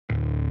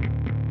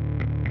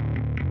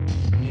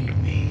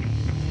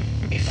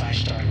If I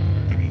started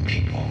murdering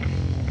people,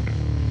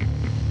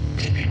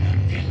 there'd be none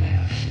of you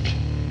left.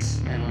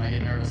 And when I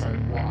get nervous, I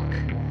walk.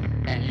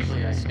 And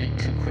usually I speak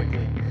too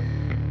quickly.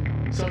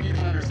 So if you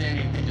can understand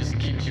it, you can just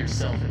keep it to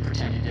yourself and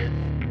pretend you did.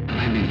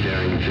 I'd be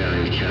very,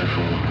 very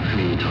careful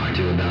who you talk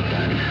to about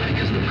that,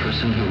 because the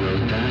person who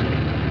wrote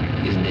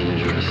that is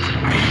dangerous.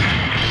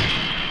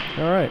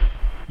 All right.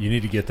 You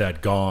need to get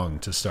that gong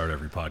to start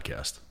every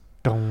podcast.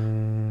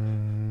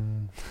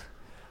 Dong.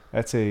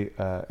 That's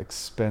a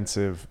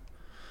expensive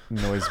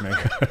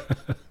noisemaker.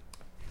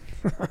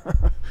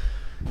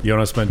 You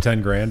want to spend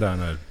 10 grand on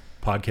a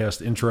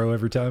podcast intro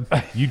every time?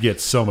 You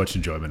get so much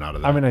enjoyment out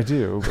of that. I mean, I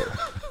do, but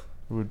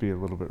it would be a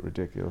little bit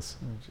ridiculous.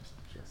 Let me just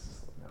adjust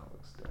this. Now it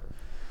looks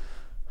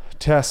dark.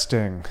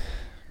 Testing.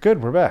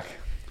 Good, we're back.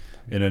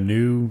 In a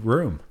new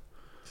room.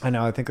 I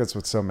know, I think that's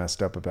what's so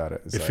messed up about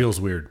it. It feels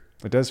weird.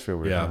 It does feel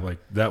weird. Yeah, huh? like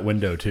that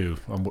window too.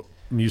 I'm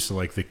used to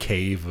like the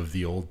cave of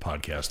the old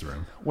podcast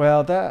room.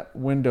 Well, that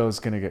window's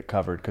going to get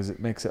covered because it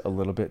makes it a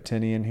little bit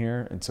tinny in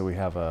here, and so we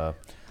have a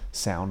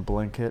sound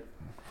blanket.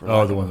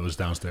 Oh, the one that was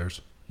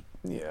downstairs?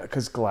 Yeah,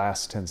 because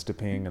glass tends to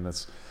ping, and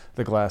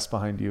the glass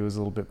behind you is a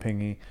little bit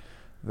pingy.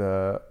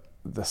 The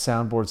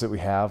soundboards that we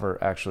have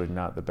are actually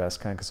not the best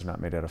kind because they're not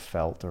made out of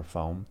felt or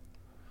foam.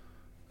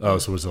 Oh,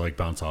 so was it like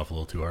bounce off a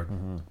little too hard?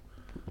 Mm-hmm.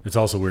 It's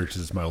also weird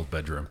because it's my old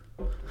bedroom.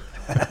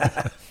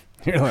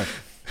 You're like,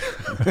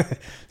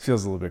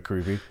 feels a little bit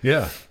creepy.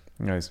 Yeah.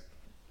 Nice.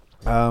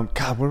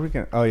 God, what are we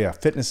going to... Oh, yeah.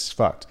 Fitness is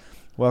fucked.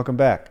 Welcome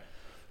back.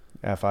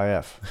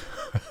 FIF.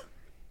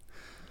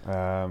 What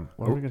are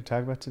we going to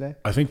talk about today?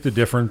 I think the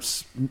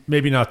difference,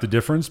 maybe not the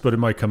difference, but it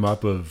might come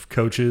up of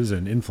coaches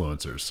and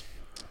influencers.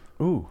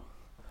 Ooh.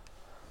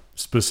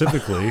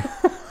 Specifically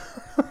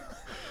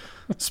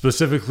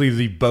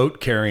the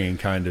boat carrying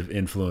kind of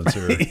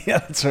influencer. Yeah,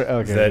 that's right.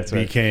 Okay, that that's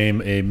right.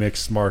 became a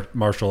mixed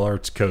martial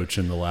arts coach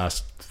in the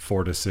last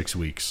 4 to 6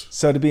 weeks.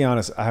 So to be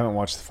honest, I haven't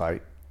watched the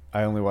fight.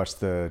 I only watched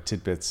the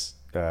tidbits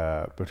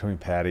between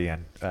Patty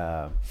and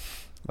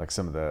like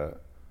some of the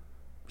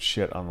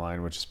shit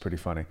online, which is pretty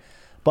funny.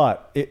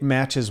 But it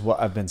matches what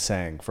I've been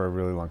saying for a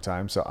really long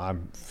time, so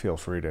feel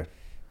free to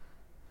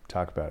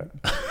talk about it.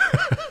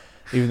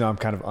 Even though I'm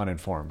kind of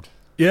uninformed.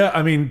 Yeah,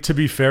 I mean, to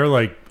be fair,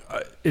 like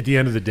at the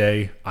end of the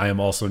day, I am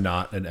also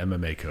not an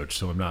MMA coach,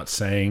 so I'm not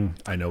saying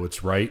I know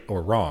it's right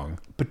or wrong.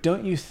 But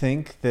don't you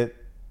think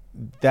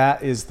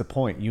that is the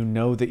point? You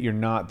know that you're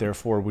not,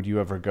 therefore would you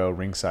ever go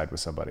ringside with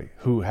somebody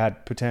who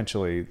had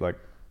potentially, like,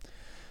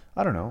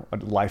 I don't know, a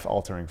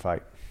life-altering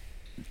fight?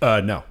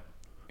 No.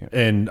 Yeah.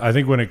 And I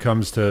think when it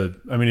comes to,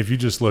 I mean, if you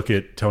just look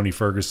at Tony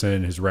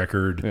Ferguson, his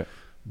record,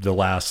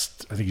 I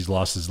think he's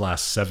lost his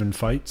last 7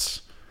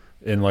 fights,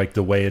 and like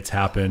the way it's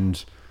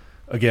happened,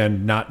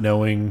 again, not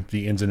knowing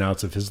the ins and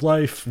outs of his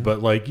life,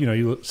 but like, you know,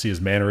 you see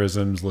his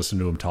mannerisms, listen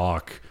to him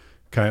talk,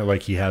 kind of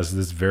like he has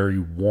this very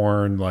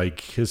worn, like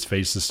his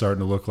face is starting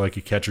to look like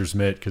a catcher's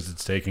mitt because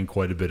it's taken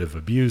quite a bit of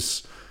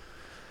abuse.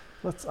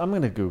 I'm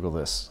going to Google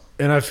this.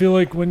 And I feel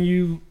like when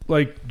you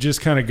like just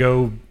kind of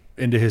go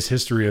into his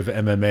history of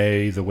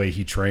MMA, the way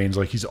he trains,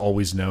 like he's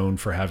always known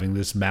for having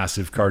this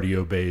massive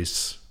cardio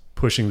base,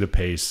 pushing the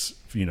pace,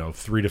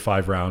 3 to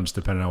 5 rounds,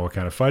 depending on what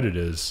kind of fight it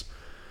is.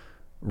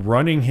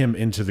 Running him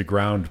into the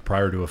ground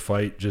prior to a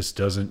fight just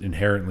doesn't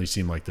inherently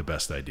seem like the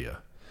best idea.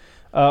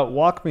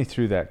 Walk me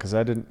through that, because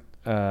I didn't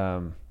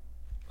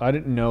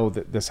know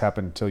that this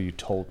happened until you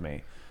told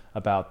me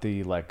about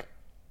the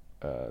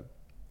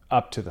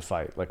up to the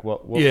fight. Like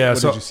what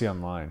did you see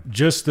online?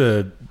 Just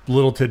the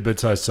little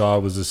tidbits I saw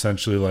was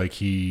essentially like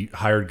he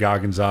hired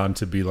Goggins on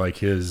to be like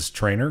his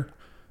trainer,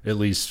 at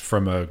least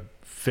from a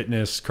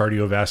fitness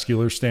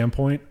cardiovascular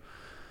standpoint.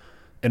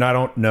 And I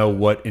don't know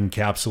what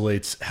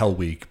encapsulates Hell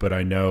Week, but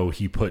I know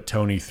he put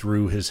Tony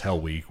through his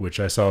Hell Week, which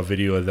I saw a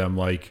video of them,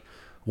 like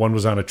one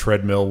was on a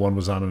treadmill, one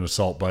was on an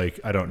assault bike.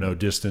 I don't know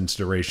distance,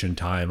 duration,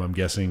 time. I'm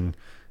guessing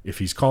if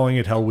he's calling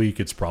it Hell Week,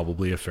 it's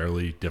probably a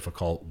fairly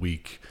difficult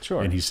week.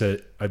 Sure. And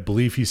I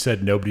believe he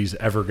said nobody's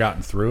ever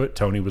gotten through it.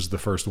 Tony was the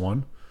first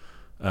one.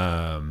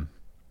 And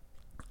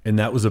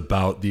that was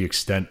about the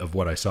extent of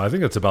what I saw. I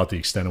think that's about the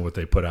extent of what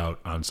they put out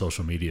on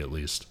social media, at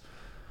least.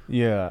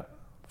 Yeah.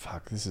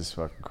 Fuck, this is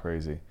fucking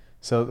crazy.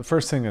 So the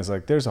first thing is,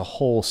 like, there's a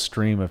whole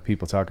stream of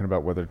people talking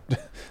about whether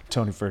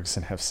Tony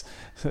Ferguson has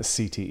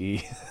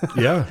CTE.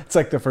 Yeah. It's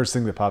like the first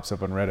thing that pops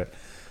up on Reddit.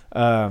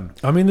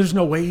 I mean, there's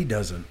no way he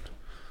doesn't.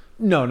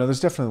 No, there's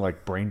definitely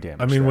like brain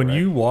damage. I mean, there, when right?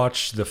 you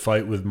watch the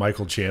fight with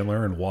Michael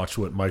Chandler and watch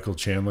what Michael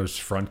Chandler's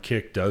front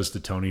kick does to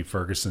Tony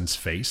Ferguson's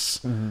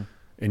face, and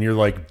you're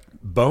like,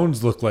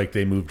 bones look like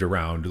they moved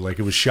around. Like,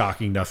 it was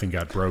shocking nothing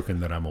got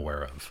broken that I'm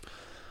aware of.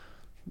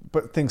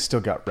 But things still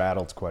got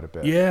rattled quite a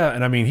bit. Yeah,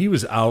 and I mean, he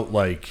was out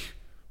like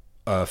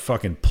a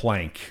fucking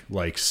plank,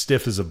 like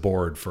stiff as a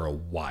board for a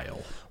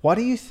while. Why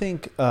do you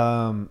think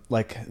why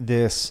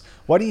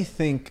do you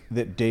think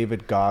that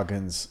David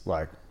Goggins'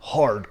 like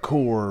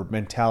hardcore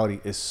mentality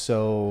is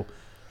so,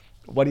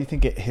 why do you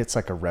think it hits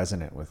like a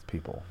resonant with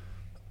people?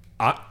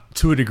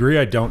 To a degree,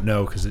 I don't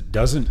know, because it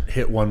doesn't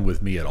hit one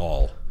with me at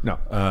all. No.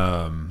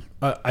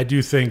 I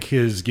do think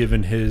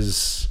given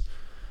his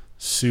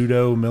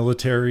pseudo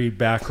military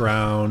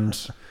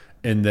background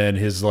and then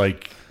his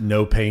like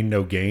no pain,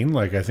 no gain.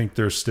 Like I think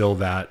there's still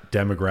that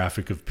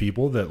demographic of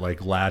people that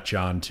like latch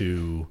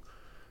onto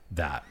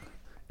that.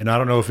 And I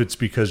don't know if it's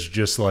because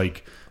just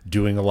like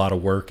doing a lot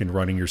of work and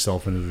running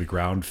yourself into the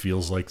ground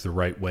feels like the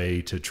right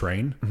way to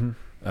train.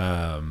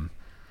 Mm-hmm.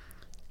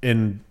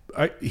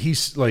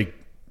 He's like,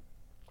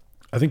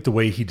 I think the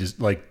way he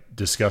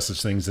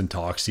discusses things and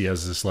talks, he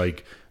has this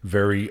like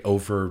very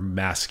over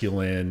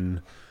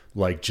masculine,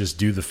 like just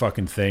do the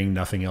fucking thing,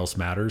 nothing else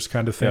matters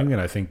kind of thing. Yeah.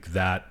 And I think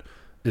that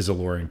is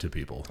alluring to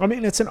people. I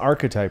mean, it's an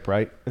archetype,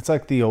 right? It's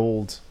like the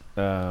old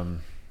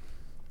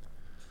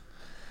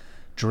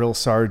drill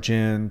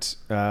sergeant,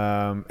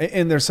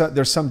 and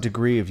there's some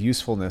degree of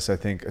usefulness, I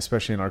think,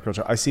 especially in our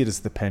culture. I see it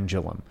as the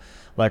pendulum.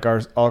 Like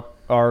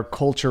our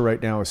culture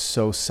right now is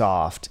so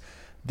soft.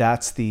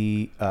 That's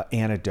the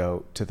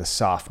antidote to the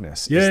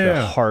softness. Yeah, is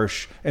the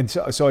harsh, and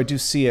so I do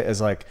see it as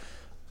like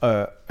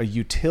a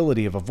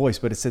utility of a voice,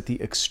 but it's at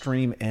the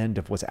extreme end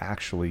of what's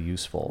actually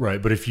useful.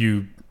 Right, but if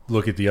you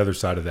look at the other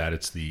side of that,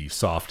 it's the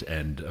soft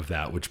end of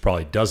that, which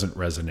probably doesn't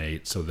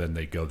resonate. So then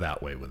they go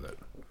that way with it.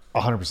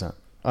 100%.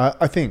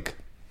 I think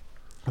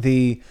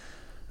the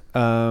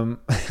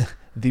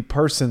the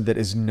person that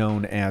is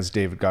known as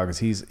David Goggins,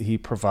 he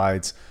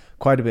provides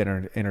quite a bit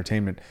of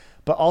entertainment,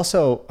 but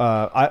also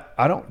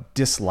I don't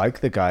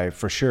dislike the guy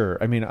for sure.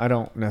 I mean, I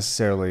don't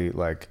necessarily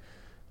like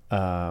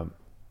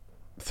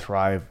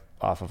thrive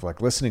off of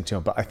like listening to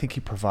him, but I think he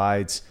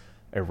provides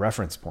a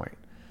reference point.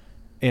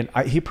 And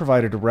he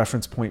provided a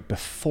reference point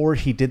before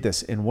he did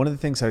this. And one of the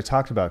things I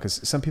talked about,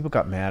 because some people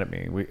got mad at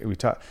me,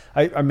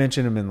 I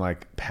mentioned him in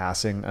like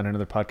passing on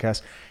another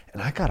podcast,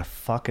 and I got a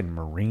fucking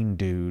Marine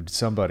dude,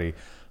 somebody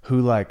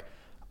who like,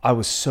 I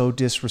was so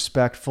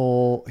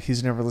disrespectful.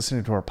 He's never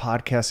listening to our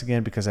podcast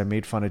again because I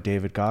made fun of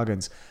David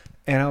Goggins.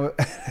 And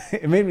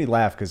it made me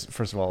laugh because,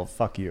 first of all,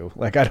 fuck you.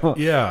 Like, I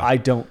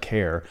don't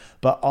care.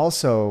 But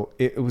also,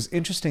 it was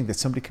interesting that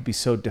somebody could be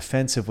so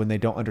defensive when they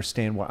don't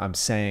understand what I'm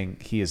saying.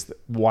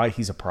 Why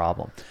he's a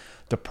problem.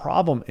 The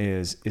problem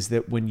is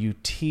that when you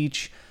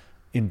teach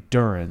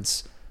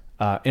endurance,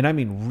 and I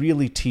mean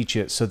really teach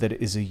it so that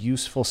it is a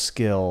useful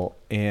skill,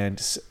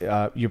 and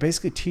you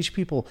basically teach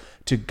people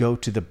to go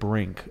to the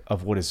brink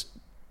of what is,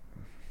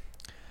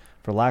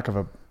 for lack of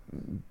a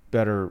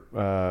better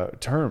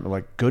term,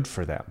 like good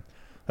for them.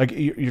 Like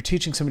you're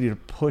teaching somebody to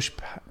push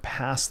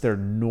past their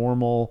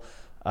normal,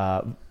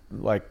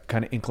 like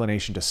kind of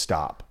inclination to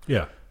stop.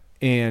 Yeah.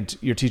 And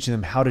you're teaching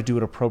them how to do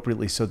it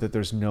appropriately so that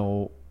there's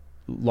no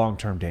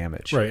long-term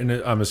damage. Right. And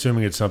I'm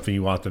assuming it's something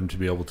you want them to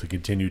be able to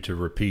continue to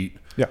repeat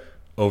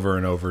over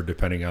and over,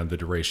 depending on the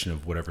duration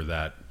of whatever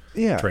that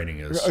training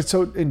is.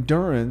 So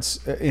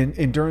endurance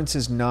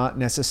is not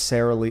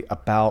necessarily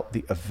about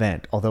the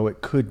event, although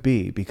it could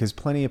be, because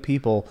plenty of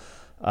people,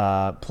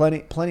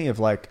 plenty of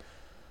like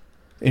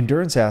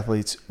endurance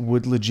athletes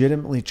would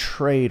legitimately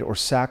trade or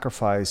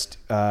sacrifice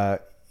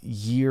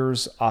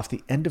years off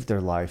the end of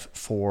their life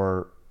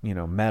for,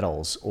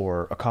 medals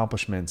or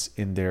accomplishments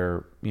in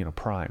their,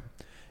 prime.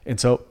 And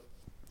so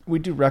we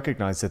do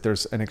recognize that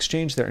there's an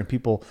exchange there, and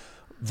people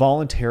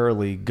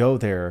voluntarily go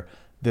there.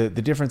 The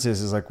difference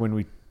is like when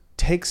we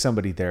take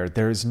somebody there,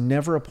 there is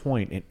never a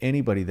point in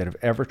anybody that I've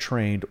ever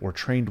trained or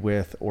trained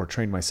with or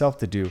trained myself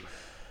to do.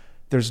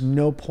 There's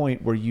no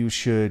point where you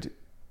should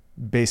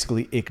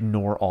basically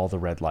ignore all the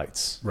red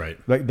lights. Right.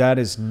 Like that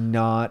is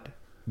not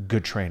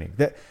good training.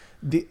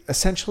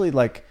 Essentially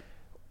like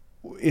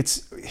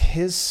it's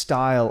his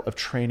style of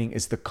training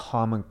is the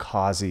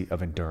kamikaze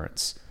of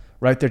endurance,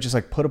 right? They're just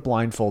like put a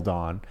blindfold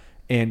on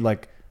and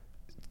like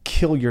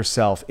kill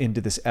yourself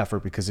into this effort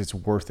because it's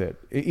worth it.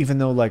 Even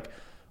though like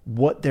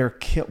what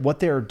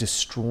they're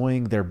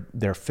destroying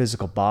their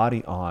physical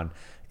body on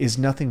is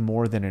nothing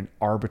more than an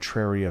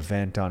arbitrary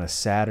event on a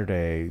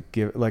Saturday.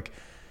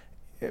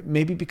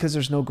 Maybe because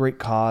there's no great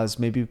cause,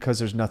 maybe because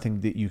there's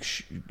nothing that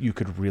you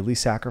could really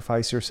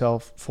sacrifice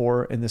yourself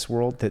for in this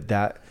world,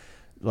 that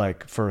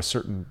like for a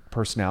certain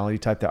personality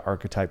type, that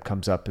archetype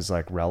comes up as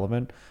like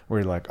relevant,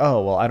 where you're like,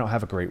 oh, well, I don't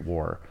have a great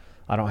war.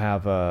 I don't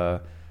have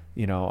a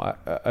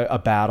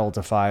battle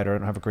to fight, or I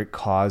don't have a great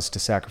cause to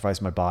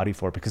sacrifice my body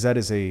for, because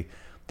that's an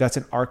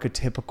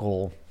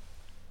archetypical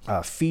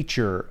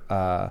feature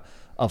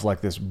of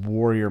like this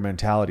warrior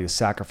mentality, of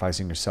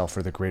sacrificing yourself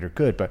for the greater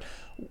good. But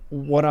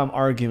what I'm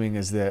arguing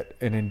is that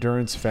an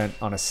endurance event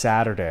on a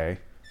Saturday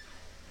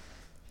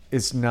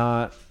is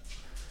not,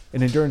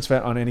 an endurance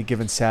event on any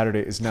given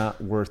Saturday is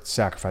not worth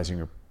sacrificing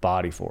your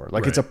body for.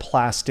 Like, it's a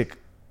plastic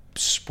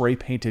spray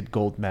painted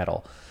gold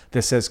medal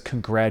that says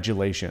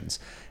congratulations.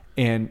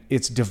 And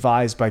it's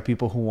devised by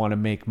people who want to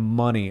make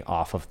money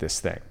off of this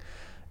thing.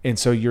 And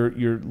so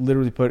you're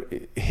literally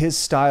his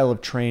style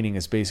of training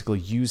is basically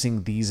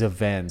using these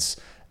events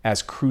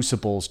as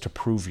crucibles to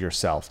prove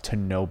yourself to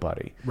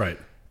nobody. Right.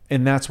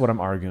 And that's what I'm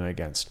arguing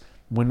against.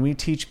 When we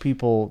teach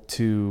people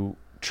to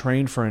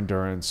train for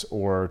endurance,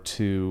 or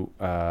to,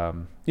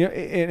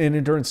 in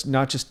endurance,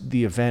 not just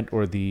the event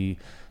or the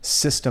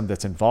system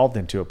that's involved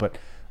into it, but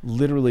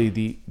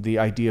literally the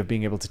idea of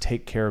being able to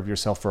take care of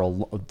yourself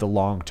for the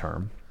long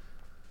term,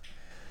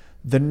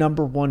 the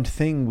number one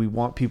thing we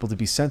want people to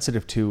be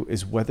sensitive to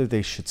is whether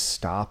they should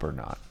stop or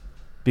not.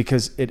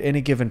 Because at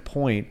any given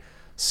point,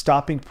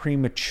 stopping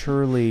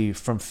prematurely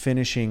from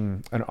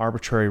finishing an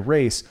arbitrary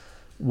race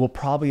will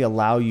probably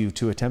allow you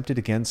to attempt it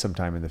again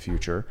sometime in the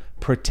future,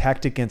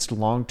 protect against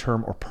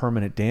long-term or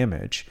permanent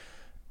damage.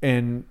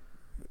 And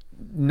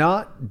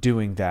not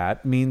doing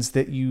that means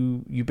that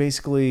you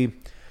basically,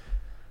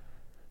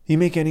 you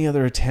make any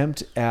other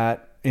attempt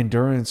at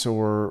endurance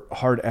or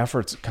hard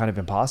efforts kind of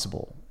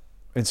impossible.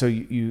 And so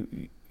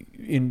you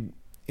in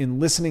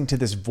listening to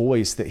this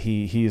voice that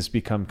he has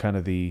become kind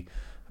of the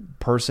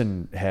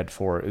person head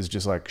for, is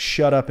just like,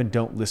 shut up and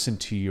don't listen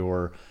to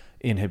your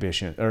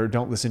inhibition, or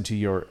don't listen to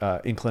your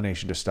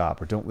inclination to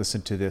stop, or don't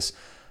listen to this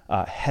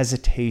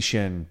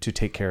hesitation to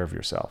take care of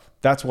yourself.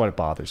 That's what it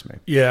bothers me.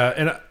 Yeah.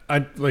 And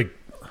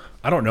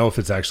I don't know if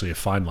it's actually a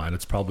fine line.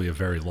 It's probably a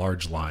very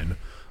large line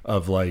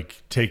of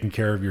like taking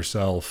care of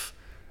yourself,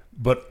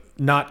 but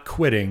not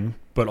quitting,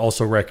 but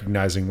also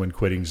recognizing when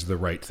quitting is the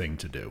right thing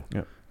to do.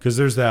 Yeah. Because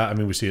there's that. I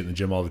mean, we see it in the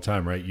gym all the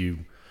time, right? You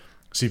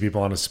see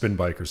people on a spin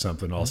bike or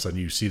something, all of a sudden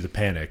you see the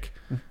panic,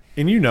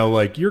 and you know,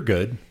 like, you're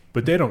good,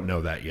 but they don't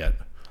know that yet.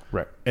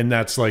 Right. And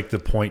that's like the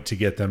point to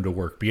get them to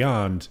work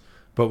beyond.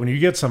 But when you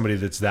get somebody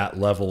that's that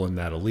level and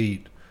that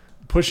elite,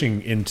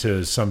 pushing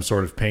into some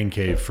sort of pain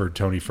cave for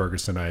Tony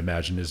Ferguson, I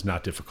imagine, is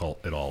not difficult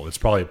at all. It's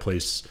probably a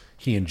place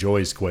he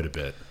enjoys quite a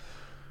bit.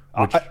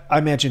 I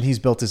imagine he's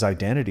built his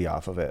identity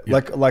off of it.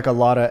 Yeah. Like a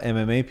lot of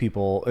MMA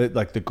people,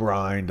 like the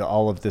grind,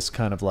 all of this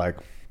kind of like,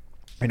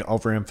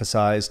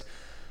 overemphasized.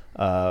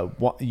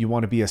 You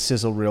want to be a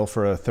sizzle reel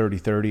for a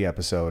 30-30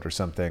 episode or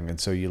something.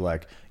 And so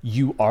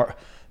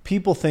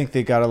people think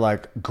they got to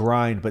like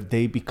grind, but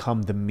they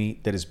become the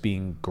meat that is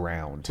being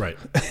ground. Right.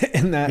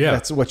 And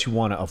that's what you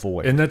want to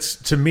avoid. And that's,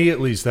 to me at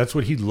least, that's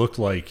what he looked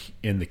like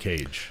in the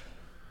cage.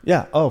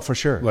 Yeah. Oh, for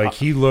sure. Like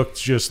he looked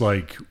just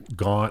like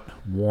gaunt,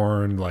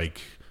 worn,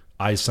 like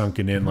eyes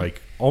sunken in,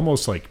 like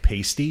almost like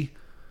pasty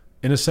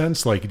in a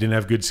sense. Like he didn't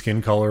have good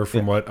skin color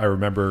from what I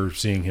remember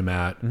seeing him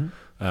at.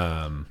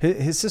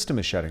 His system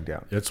is shutting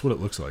down. That's what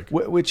it looks like.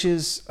 Which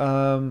is,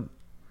 I'll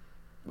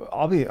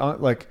be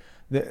like,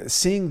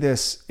 seeing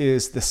this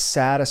is the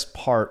saddest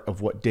part of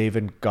what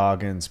David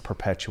Goggins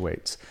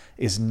perpetuates,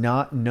 is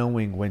not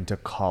knowing when to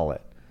call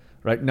it,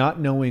 right? Not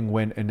knowing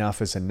when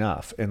enough is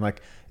enough. And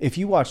like, if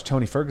you watch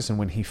Tony Ferguson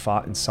when he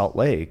fought in Salt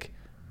Lake,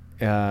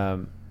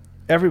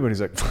 everybody's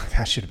like,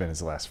 that should have been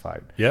his last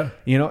fight. Yeah.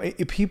 You know,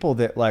 people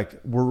that like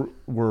were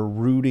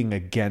rooting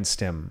against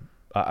him,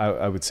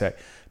 I would say,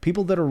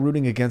 people that are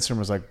rooting against him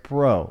was like,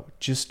 bro,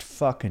 just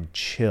fucking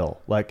chill.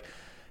 Like,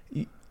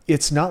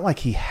 it's not like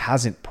he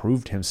hasn't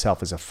proved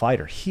himself as a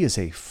fighter. He is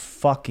a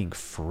fucking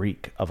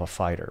freak of a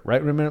fighter,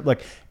 right? Remember,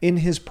 like in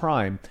his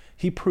prime,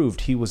 he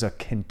proved he was a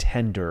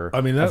contender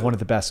of one of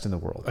the best in the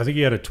world. I think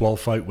he had a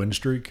 12-fight win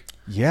streak.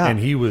 Yeah. And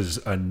he was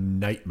a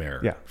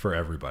nightmare for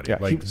everybody. Yeah,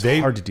 like, he was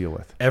hard to deal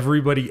with.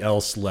 Everybody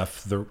else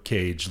left the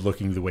cage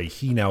looking the way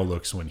he now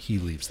looks when he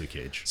leaves the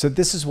cage. So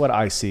this is what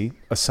I see.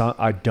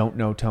 I don't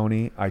know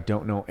Tony. I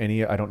don't know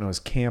his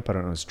camp. I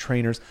don't know his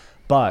trainers.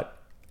 But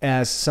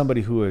as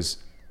somebody who has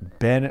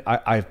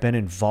I've been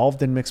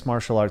involved in mixed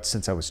martial arts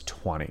since I was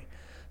 20.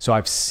 So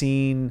I've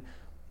seen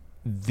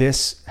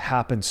this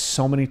happen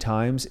so many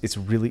times, it's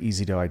really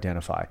easy to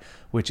identify,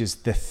 which is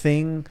the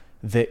thing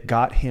that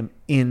got him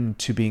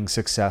into being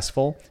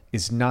successful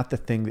is not the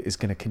thing that is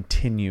going to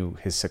continue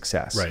his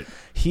success. Right.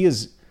 He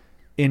is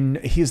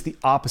the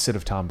opposite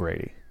of Tom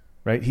Brady,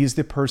 right? He's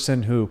the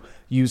person who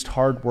used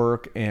hard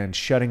work and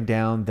shutting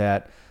down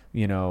that,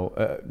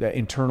 the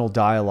internal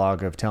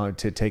dialogue of telling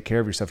to take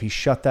care of yourself. He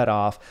shut that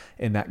off,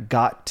 and that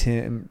got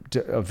him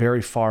to a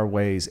very far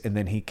ways. And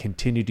then he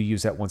continued to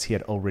use that once he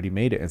had already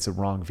made it. It's a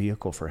wrong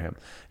vehicle for him.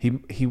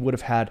 He would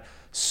have had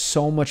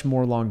so much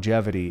more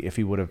longevity if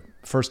he would have,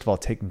 first of all,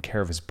 taken care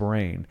of his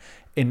brain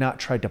and not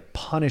tried to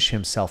punish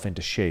himself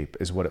into shape,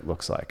 is what it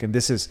looks like. And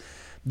this is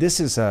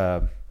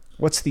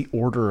what's the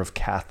order of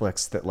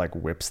Catholics that like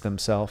whips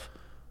themselves?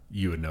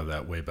 You would know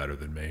that way better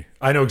than me.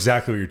 I know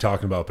exactly what you're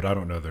talking about, but I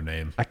don't know their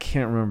name. I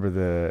can't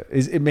remember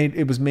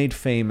it was made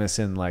famous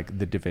in like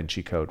the Da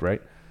Vinci Code,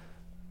 right?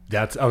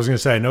 I was going to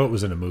say, I know it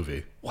was in a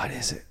movie. What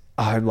is it?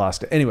 Oh, I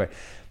lost it. Anyway,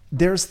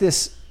 there's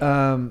this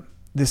atonement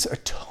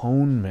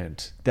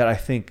that I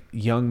think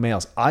young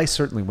males, I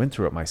certainly went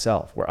through it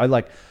myself, where I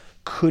like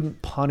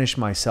couldn't punish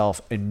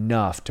myself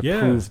enough to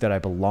prove that I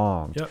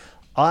belonged. Yep.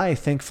 I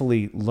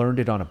thankfully learned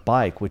it on a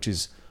bike, which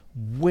is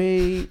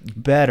way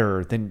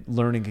better than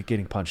learning and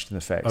getting punched in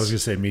the face. I was going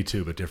to say me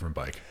too, but different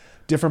bike.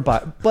 Different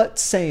bike, but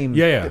same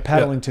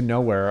paddling to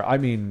nowhere. I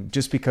mean,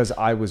 just because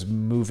I was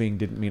moving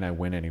didn't mean I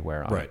went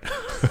anywhere. Right.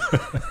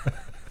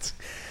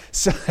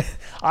 So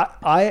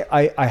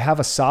I have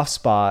a soft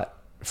spot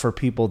for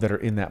people that are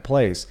in that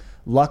place.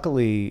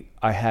 Luckily,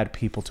 I had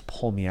people to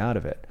pull me out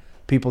of it.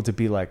 People to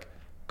be like,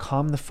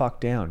 calm the fuck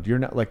down. You're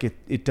not like,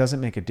 it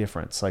doesn't make a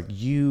difference. Like,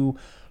 you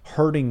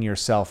hurting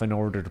yourself in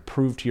order to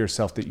prove to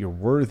yourself that you're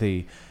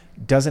worthy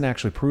doesn't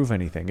actually prove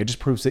anything. It just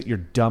proves that you're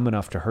dumb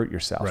enough to hurt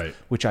yourself, Right.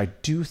 which I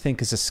do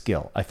think is a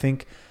skill. I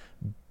think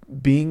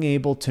being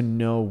able to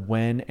know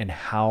when and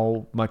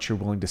how much you're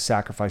willing to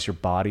sacrifice your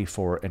body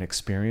for an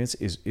experience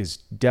is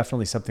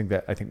definitely something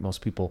that I think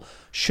most people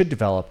should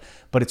develop,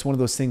 but it's one of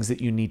those things that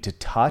you need to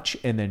touch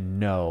and then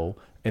know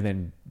and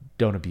then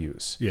don't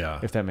abuse. Yeah.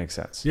 If that makes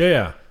sense.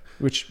 Yeah.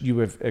 Which you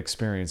have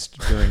experienced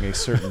during a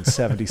certain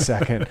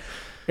 70-second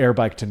air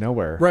bike to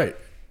nowhere. Right.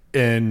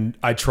 And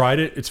I tried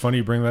it. It's funny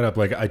you bring that up.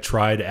 Like I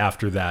tried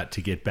after that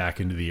to get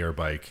back into the air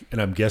bike,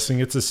 and I'm guessing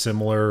it's a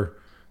similar,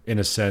 in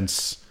a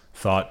sense,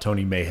 thought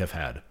Tony may have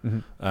had.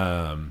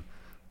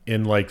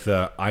 In like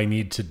I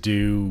need to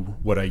do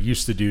what I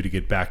used to do to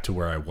get back to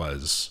where I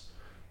was,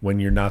 when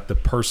you're not the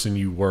person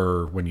you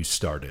were when you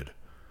started.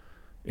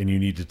 And you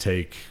need to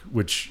take,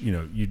 which,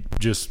 you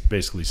just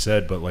basically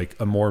said, but like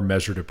a more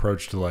measured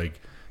approach to like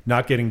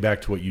not getting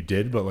back to what you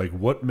did, but like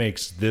what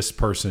makes this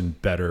person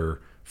better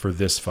for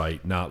this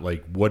fight. Not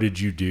like, what did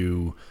you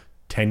do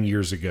 10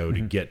 years ago to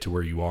get to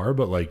where you are,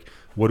 but like,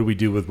 what do we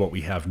do with what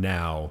we have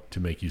now to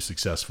make you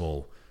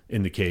successful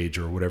in the cage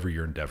or whatever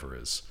your endeavor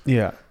is.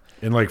 Yeah.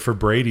 And like for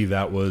Brady,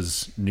 that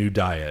was new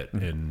diet.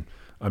 And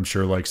I'm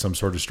sure like some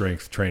sort of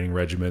strength training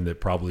regimen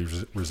that probably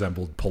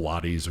resembled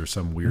Pilates or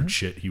some weird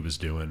shit he was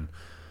doing.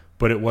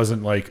 But it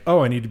wasn't like,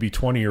 oh, I need to be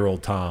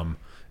 20-year-old Tom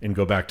and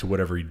go back to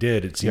whatever he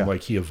did. It seemed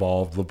like he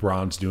evolved.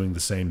 LeBron's doing the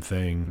same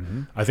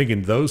thing. I think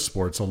in those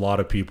sports, a lot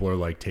of people are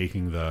like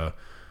taking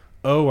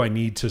I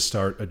need to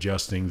start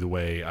adjusting the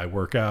way I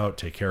work out,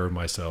 take care of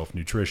myself,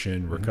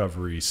 nutrition,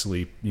 recovery,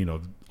 sleep,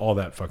 all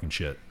that fucking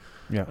shit.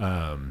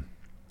 Yeah.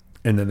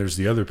 And then there's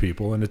the other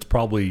people, and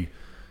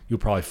you'll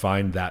probably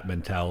find that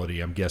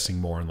mentality, I'm guessing,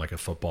 more in like a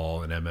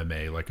football and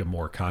MMA, like a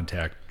more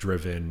contact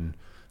driven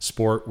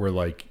sport where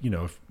like,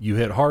 if you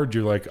hit hard,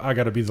 you're like, I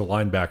got to be the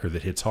linebacker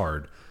that hits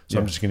hard. So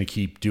I'm just going to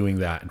keep doing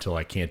that until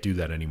I can't do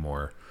that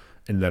anymore.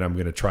 And then I'm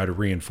going to try to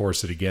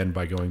reinforce it again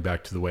by going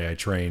back to the way I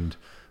trained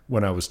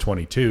when I was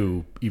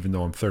 22, even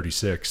though I'm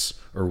 36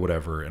 or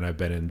whatever. And I've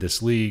been in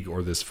this league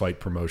or this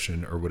fight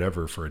promotion or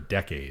whatever for a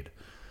decade.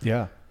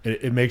 Yeah.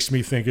 It makes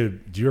me think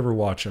of, do you ever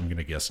watch, I'm going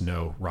to guess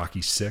no,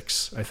 Rocky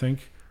 6, I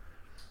think?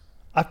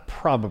 I've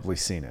probably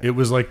seen it. It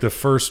was like the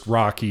first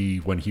Rocky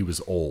when he was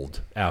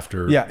old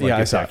after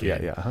I saw it.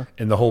 Yeah. Uh-huh.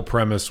 And the whole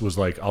premise was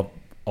like, I'll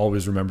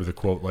always remember the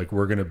quote, like,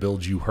 we're going to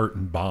build you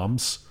hurting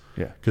bombs.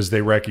 Yeah. Because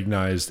they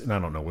recognized, and I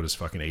don't know what his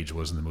fucking age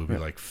was in the movie,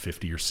 like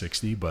 50 or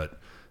 60, but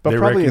But they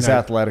probably his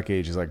recognized- athletic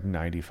age is like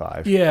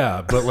 95.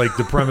 Yeah, but like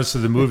the premise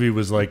of the movie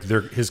was like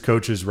his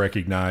coaches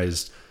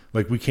recognized,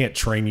 like, we can't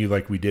train you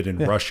like we did in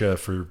Russia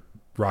for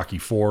Rocky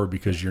 4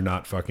 because you're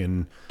not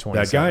fucking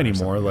that guy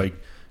anymore. Like,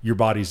 your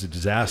body's a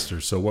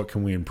disaster. So what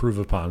can we improve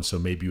upon so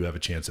maybe you have a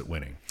chance at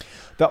winning?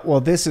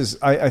 This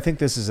is, I think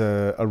this is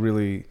a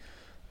really,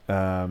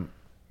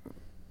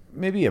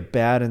 maybe a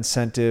bad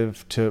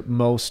incentive to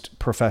most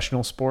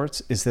professional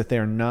sports, is that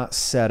they're not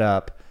set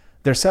up.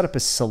 They're set up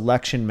as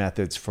selection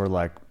methods for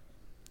like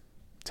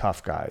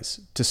tough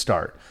guys to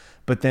start.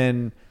 But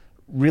then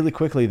really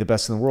quickly, the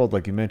best in the world,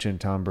 like you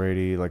mentioned, Tom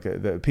Brady, like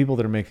the people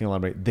that are making a lot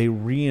of money, they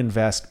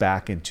reinvest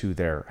back into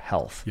their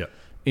health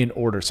in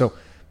order. So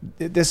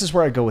this is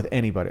where I go with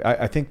anybody.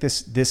 I think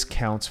this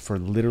counts for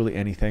literally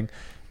anything.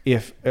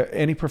 If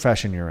any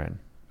profession you're in,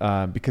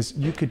 because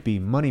you could be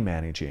money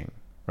managing,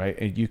 right?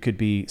 And you could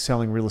be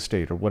selling real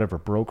estate or whatever,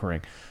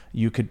 brokering.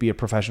 You could be a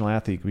professional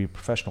athlete. You could be a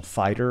professional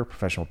fighter,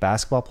 professional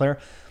basketball player.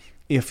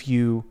 If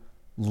you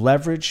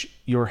leverage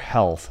your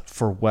health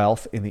for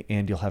wealth, in the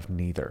end, you'll have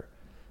neither.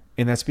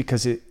 And that's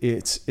because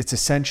it's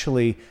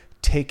essentially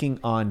taking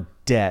on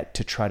debt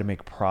to try to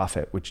make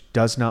profit, which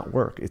does not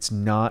work. It's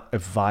not a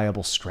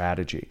viable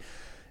strategy.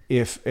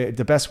 If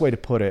the best way to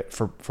put it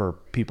for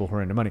people who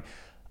are into money,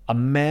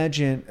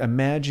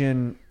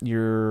 imagine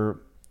you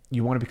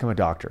want to become a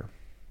doctor.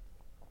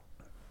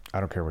 I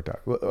don't care what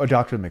a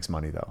doctor that makes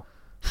money though,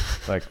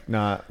 like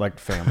not like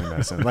family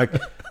medicine,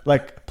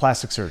 like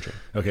plastic surgeon.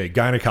 Okay,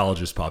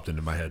 gynecologist popped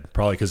into my head,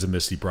 probably because of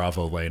Misty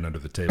Bravo laying under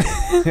the table.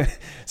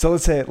 So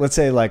let's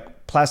say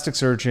like plastic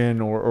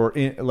surgeon or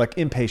like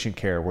inpatient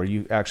care, where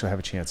you actually have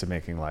a chance of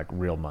making like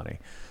real money.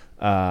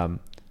 There's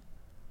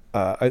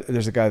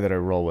a guy that I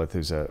roll with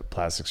who's a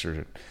plastic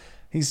surgeon.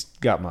 He's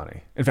got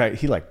money. In fact,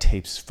 he like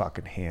tapes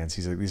fucking hands.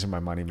 He's like, these are my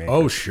money makers.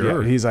 Oh,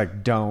 sure. Yeah, he's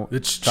like, don't.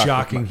 It's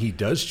shocking he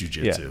does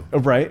jujitsu. Yeah,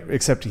 right.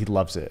 Except he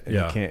loves it. And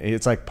he can't,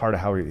 it's like part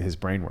of how his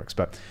brain works.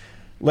 But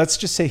let's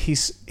just say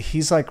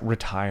he's like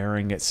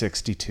retiring at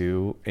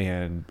 62,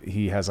 and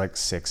he has like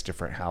 6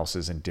 different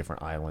houses and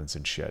different islands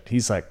and shit.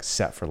 He's like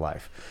set for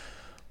life.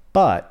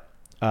 But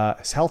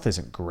his health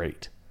isn't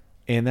great.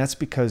 And that's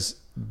because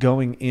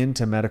going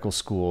into medical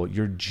school,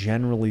 you're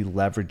generally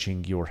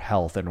leveraging your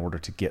health in order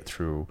to get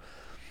through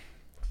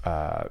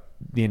the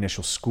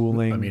initial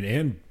schooling. I mean,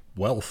 and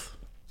wealth.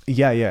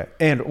 Yeah.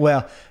 And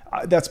well,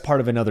 that's part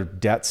of another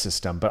debt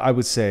system. But I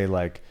would say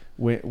like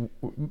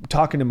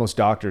talking to most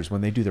doctors,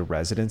 when they do the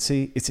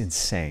residency, it's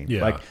insane.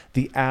 Yeah. Like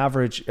the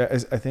average, I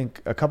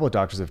think a couple of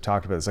doctors have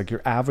talked about this, like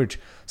your average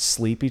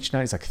sleep each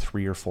night is like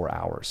 3 or 4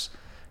 hours.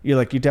 You're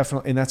like, you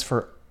definitely, and that's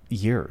for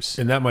years.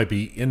 And that might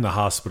be in the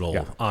hospital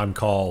Yeah. on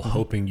call,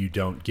 hoping you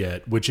don't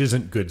get, which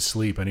isn't good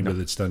sleep. Anybody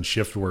that's done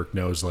shift work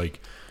knows,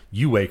 like,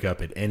 you wake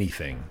up at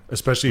anything,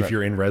 especially if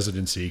you're in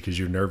residency, because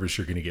you're nervous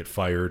you're going to get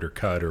fired or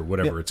cut or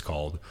whatever it's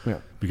called. Yeah.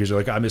 Because you're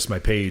like, I missed my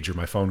page or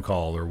my phone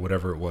call or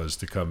whatever it was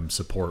to come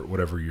support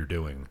whatever you're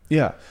doing.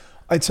 Yeah.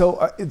 And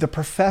so the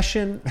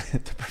profession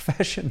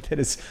that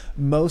is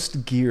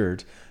most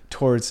geared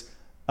towards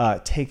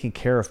taking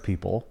care of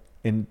people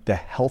in the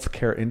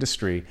healthcare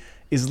industry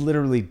is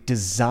literally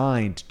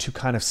designed to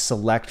kind of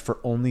select for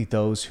only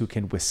those who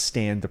can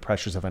withstand the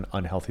pressures of an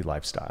unhealthy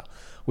lifestyle,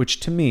 which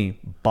to me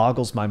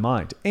boggles my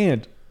mind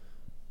and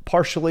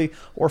partially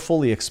or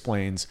fully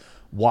explains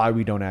why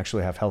we don't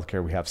actually have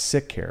healthcare. We have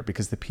sick care,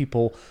 because the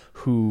people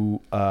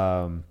who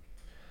are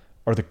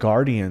the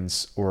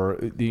guardians or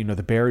the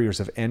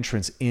barriers of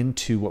entrance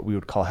into what we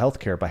would call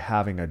healthcare by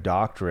having a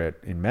doctorate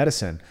in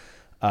medicine,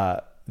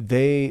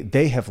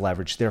 they have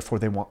leverage. Therefore,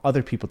 they want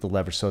other people to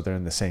leverage so they're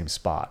in the same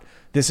spot.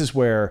 This is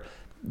where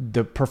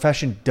the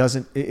profession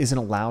isn't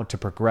allowed to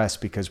progress,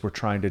 because we're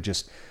trying to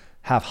just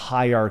have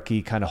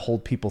hierarchy, kind of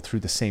hold people through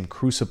the same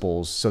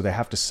crucibles, so they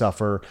have to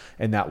suffer,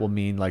 and that will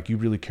mean like you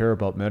really care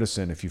about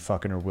medicine if you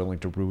fucking are willing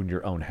to ruin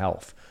your own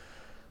health.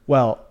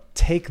 Well,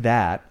 take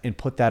that and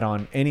put that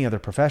on any other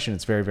profession.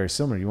 It's very, very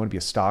similar. You want to be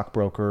a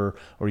stockbroker,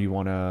 or you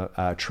want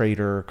a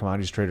trader,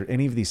 commodities trader,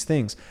 any of these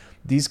things.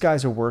 These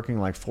guys are working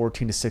like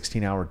 14 to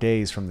 16 hour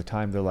days from the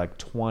time they're like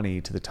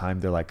 20 to the time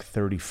they're like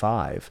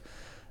 35.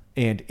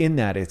 And in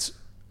that, it's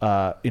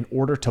in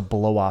order to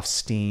blow off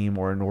steam,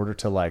 or in order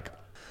to like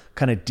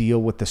kind of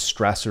deal with the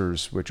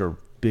stressors, which are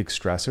big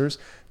stressors,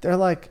 they're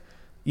like,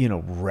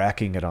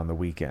 wrecking it on the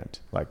weekend.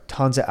 Like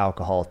tons of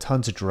alcohol,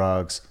 tons of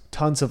drugs,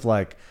 tons of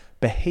like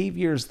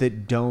behaviors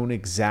that don't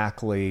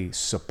exactly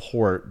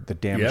support the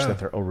damage that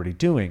they're already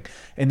doing.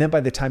 And then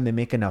by the time they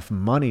make enough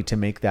money to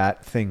make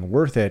that thing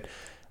worth it,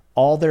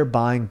 all they're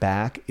buying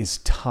back is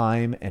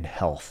time and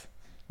health,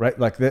 right?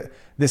 Like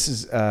this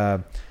is,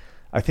 I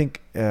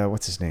think,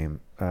 what's his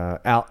name?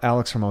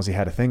 Alex Hormozy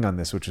had a thing on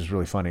this, which is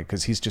really funny,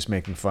 because he's just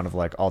making fun of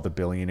like all the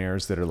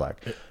billionaires that are like,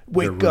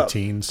 wake their up.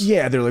 routines.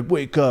 Yeah, they're like,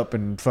 wake up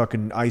and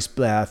fucking ice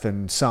bath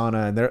and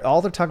sauna. And they're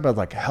talking about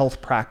like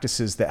health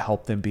practices that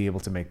help them be able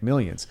to make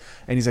millions.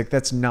 And he's like,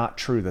 that's not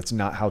true. That's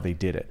not how they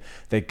did it.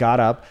 They got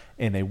up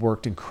and they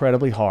worked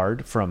incredibly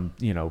hard from,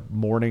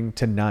 morning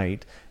to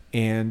night,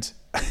 and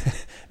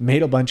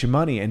made a bunch of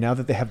money. And now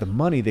that they have the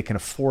money, they can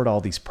afford all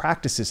these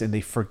practices, and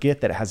they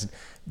forget that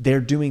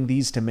they're doing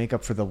these to make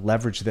up for the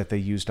leverage that they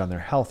used on their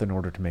health in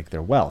order to make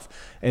their wealth.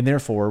 And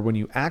therefore, when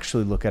you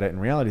actually look at it in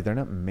reality, they're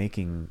not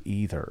making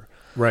either.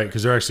 Right,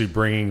 because they're actually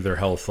bringing their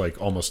health like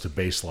almost to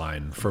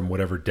baseline from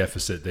whatever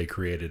deficit they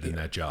created in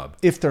that job.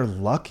 If they're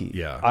lucky,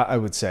 Yeah. I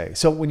would say.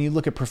 So when you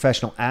look at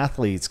professional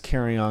athletes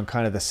carrying on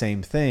kind of the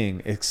same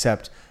thing,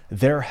 except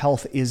their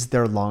health is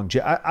their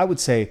longevity. I would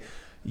say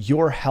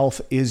your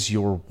health is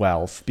your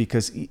wealth,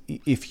 because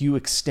if you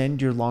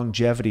extend your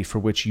longevity, for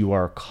which you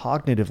are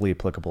cognitively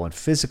applicable and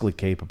physically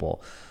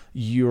capable,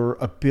 your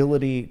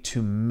ability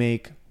to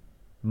make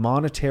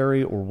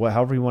monetary, or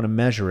however you want to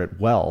measure it,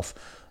 wealth,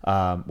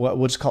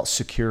 we'll just call it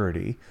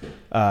security,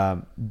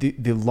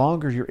 the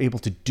longer you're able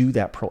to do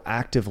that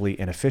proactively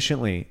and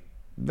efficiently,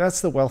 that's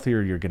the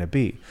wealthier you're going to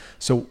be.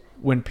 So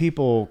when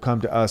people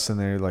come to us and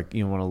they're like,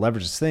 want to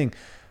leverage this thing,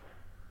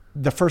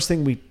 the first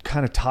thing we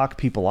kind of talk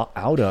people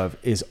out of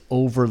is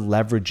over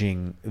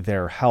leveraging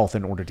their health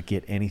in order to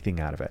get anything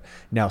out of it.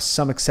 Now,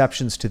 some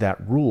exceptions to that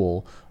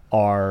rule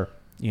are,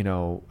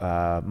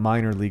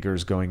 minor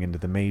leaguers going into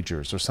the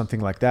majors or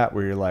something like that,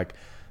 where you're like,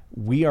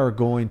 we are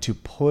going to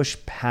push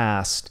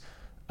past,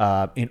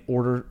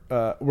 we're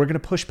going to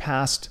push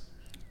past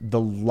the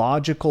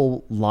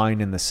logical line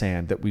in the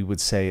sand that we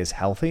would say is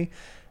healthy.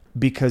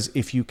 Because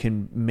if you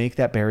can make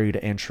that barrier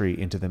to entry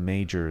into the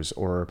majors,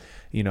 or,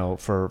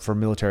 for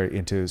military,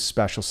 into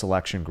special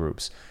selection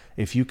groups,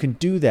 if you can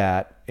do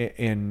that,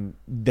 and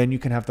then you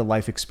can have the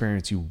life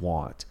experience you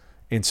want.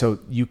 And so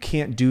you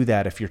can't do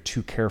that if you're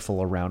too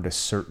careful around a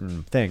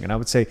certain thing. And I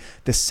would say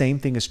the same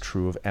thing is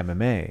true of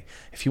MMA.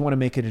 If you want to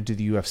make it into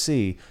the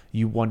UFC,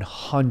 you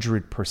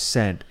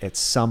 100% at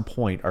some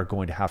point are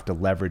going to have to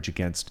leverage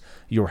against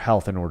your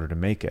health in order to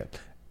make it.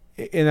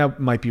 And that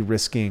might be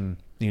risking,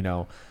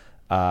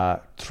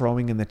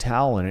 throwing in the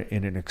towel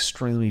in an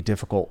extremely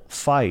difficult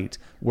fight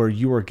where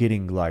you are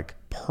getting like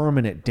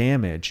permanent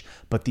damage,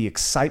 but the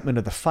excitement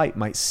of the fight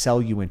might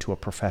sell you into a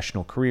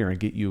professional career and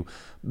get you $1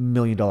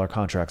 million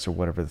contracts or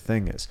whatever the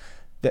thing is.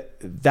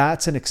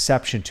 That's an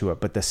exception to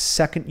it. But the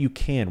second you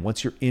can,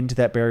 once you're into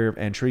that barrier of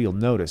entry, you'll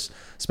notice,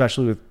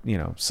 especially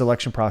with,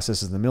 selection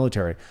processes in the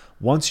military,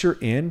 once you're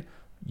in,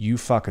 you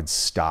fucking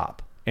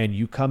stop. And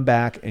you come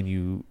back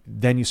and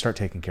then you start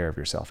taking care of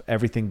yourself.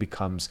 Everything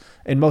becomes,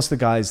 and most of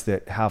the guys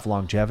that have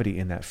longevity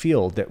in that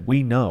field that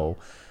we know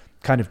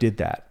kind of did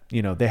that.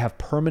 They have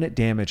permanent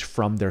damage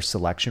from their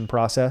selection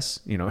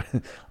process,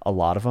 a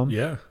lot of them.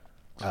 Yeah.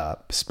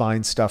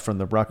 Spine stuff from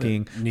the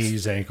rucking.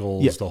 Knees,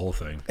 ankles, the whole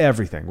thing.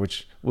 Everything,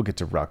 which we'll get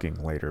to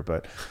rucking later.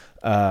 But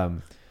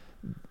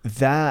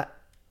that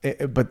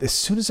but as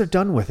soon as they're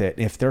done with it,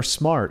 if they're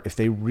smart, if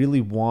they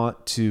really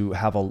want to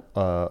have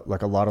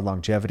like a lot of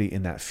longevity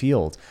in that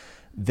field,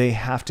 they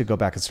have to go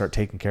back and start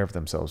taking care of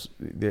themselves.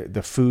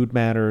 The food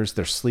matters,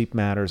 their sleep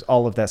matters,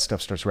 all of that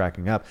stuff starts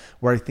racking up.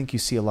 Where I think you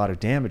see a lot of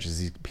damage is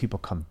these people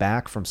come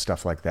back from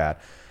stuff like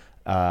that,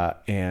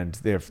 and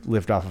they've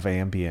lived off of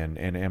Ambien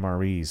and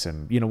MREs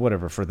and,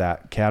 whatever for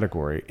that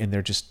category. And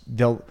they're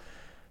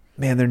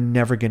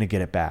never going to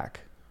get it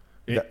back.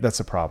 That's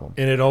a problem.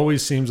 And it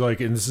always seems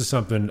like, and this is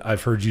something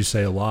I've heard you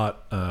say a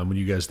lot when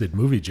you guys did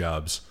movie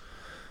jobs,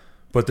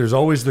 but there's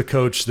always the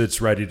coach that's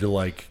ready to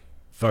like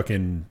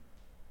fucking,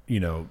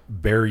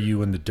 bury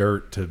you in the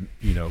dirt to,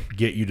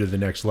 get you to the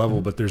next level.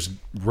 Mm-hmm. But there's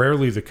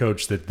rarely the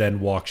coach that then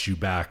walks you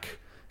back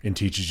and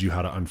teaches you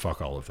how to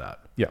unfuck all of that.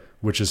 Yeah.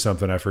 Which is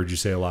something I've heard you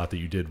say a lot that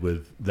you did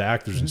with the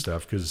actors Mm-hmm. and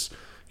stuff. Cause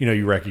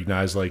you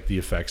recognize like the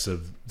effects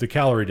of the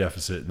calorie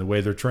deficit and the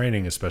way they're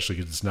training, especially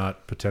because it's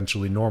not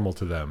potentially normal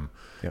to them.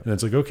 Yep. And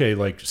it's like, okay,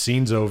 like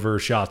scenes over,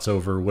 shots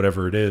over,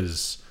 whatever it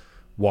is,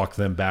 walk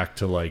them back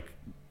to like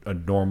a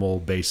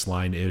normal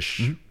baseline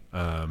ish,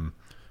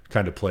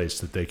 kind of place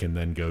that they can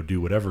then go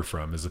do whatever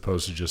from, as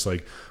opposed to just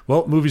like,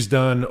 well, movie's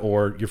done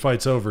or your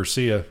fight's over.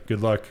 See ya.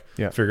 Good luck.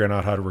 Yeah. Figuring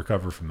out how to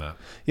recover from that.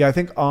 Yeah, I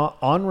think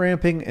on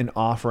ramping and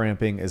off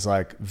ramping is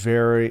like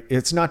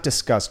it's not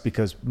discussed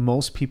because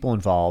most people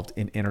involved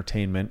in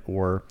entertainment,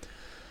 or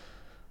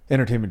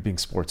entertainment being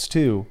sports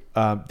too,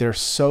 they're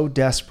so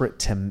desperate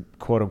to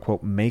quote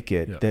unquote make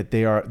it that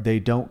they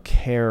don't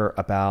care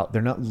about,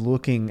 they're not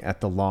looking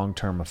at the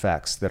long-term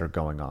effects that are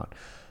going on.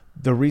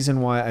 The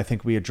reason why I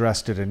think we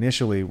addressed it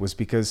initially was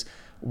because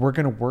we're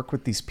going to work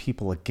with these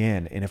people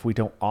again. And if we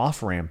don't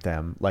off ramp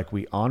them like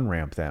we on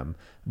ramp them,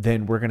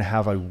 then we're going to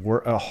have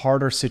a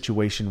harder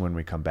situation when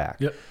we come back.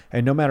 Yep.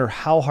 And no matter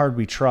how hard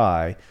we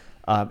try,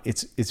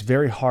 it's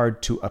very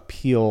hard to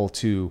appeal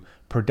to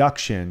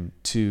production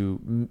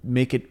to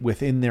make it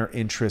within their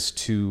interest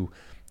to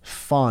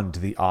fund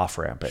the off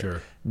ramping.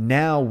 Sure.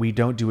 Now we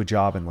don't do a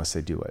job unless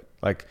they do it.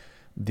 Like,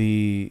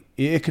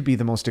 it could be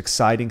the most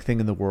exciting thing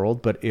in the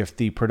world, but if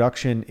the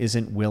production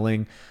isn't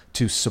willing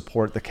to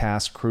support the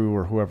cast, crew,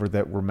 or whoever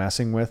that we're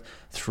messing with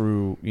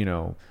through,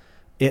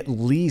 at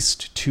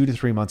least 2 to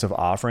 3 months of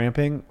off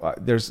ramping,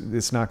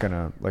 it's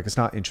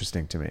not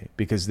interesting to me,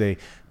 because they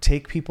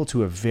take people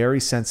to a very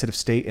sensitive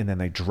state and then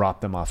they drop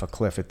them off a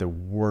cliff at the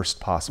worst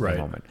possible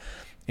moment.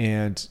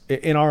 And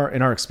in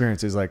our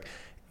experience is like,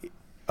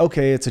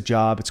 okay, it's a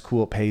job, it's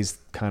cool, it pays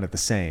kind of the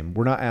same.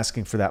 We're not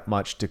asking for that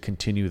much to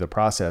continue the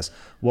process.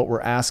 What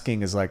we're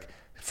asking is like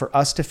for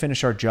us to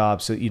finish our job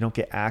so that you don't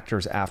get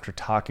actors after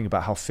talking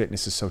about how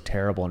fitness is so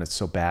terrible and it's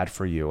so bad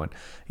for you.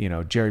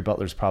 And, Jerry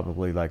Butler's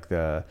probably like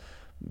the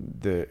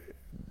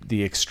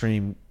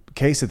extreme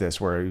case of this,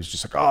 where he was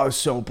just like, oh, I was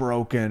so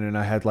broken and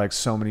I had like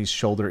so many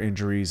shoulder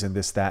injuries and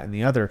this, that, and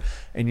the other.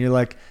 And you're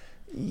like,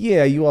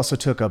 yeah, you also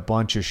took a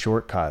bunch of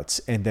shortcuts.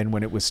 And then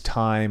when it was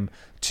time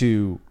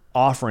to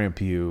off ramp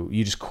you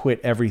just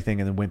quit everything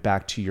and then went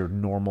back to your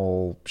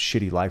normal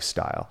shitty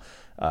lifestyle,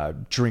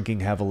 drinking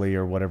heavily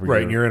or whatever.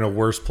 Right. And you're in a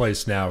worse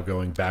place now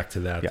going back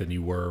to that than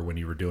you were when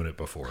you were doing it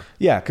before.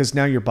 Yeah. Because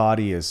now your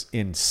body is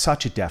in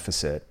such a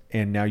deficit,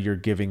 and now you're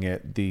giving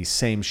it the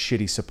same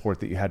shitty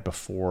support that you had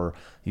before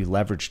you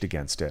leveraged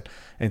against it.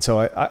 And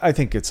so I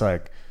think it's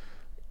like,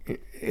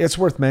 it's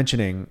worth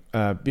mentioning.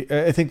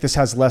 I think this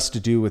has less to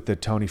do with the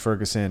Tony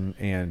Ferguson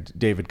and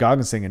David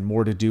Goggins thing and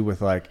more to do with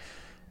like,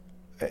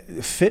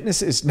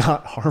 fitness is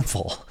not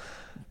harmful.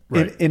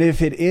 Right. And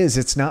if it is,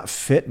 it's not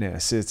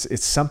fitness.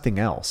 It's something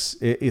else.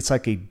 It's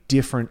like a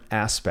different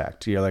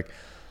aspect. You're like,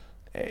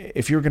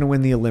 if you're going to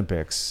win the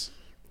Olympics,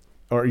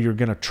 or you're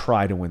going to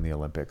try to win the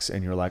Olympics,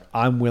 and you're like,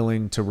 I'm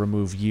willing to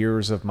remove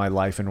years of my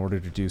life in order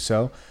to do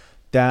so,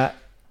 that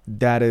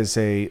is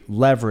a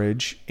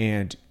leverage,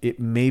 and it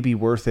may be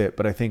worth it.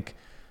 But I think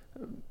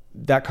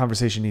that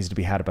conversation needs to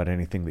be had about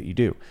anything that you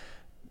do.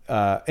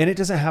 And it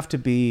doesn't have to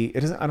be,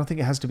 I don't think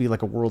it has to be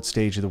like a world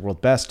stage of the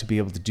world best to be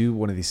able to do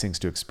one of these things,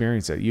 to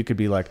experience it. You could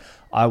be like,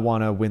 I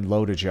want to win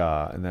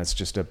Lotoja, and that's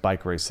just a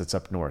bike race that's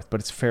up north, but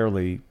it's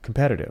fairly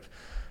competitive.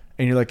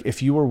 And you're like,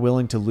 if you were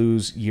willing to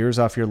lose years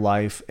off your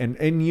life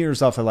and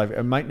years off of life,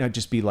 it might not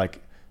just be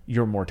like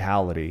your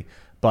mortality,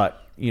 but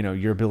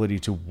your ability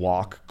to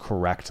walk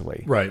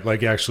correctly. Right.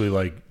 Like actually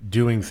like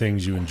doing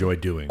things you enjoy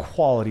doing.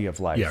 Quality of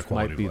life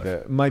might be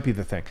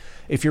the thing.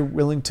 If you're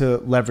willing to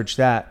leverage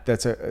that,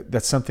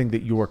 that's something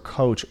that your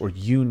coach or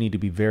you need to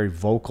be very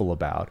vocal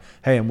about.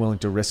 Hey, I'm willing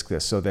to risk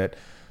this, so that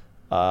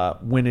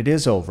when it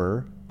is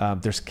over,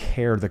 there's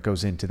care that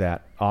goes into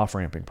that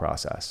off-ramping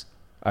process,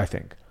 I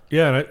think.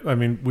 Yeah. And I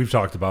mean, we've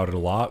talked about it a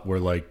lot, where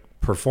like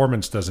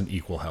performance doesn't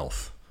equal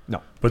health.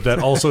 No. But that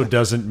also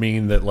doesn't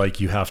mean that like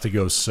you have to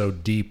go so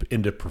deep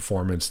into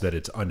performance that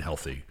it's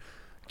unhealthy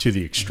to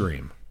the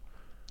extreme.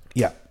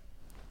 Yeah.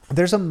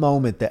 There's a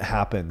moment that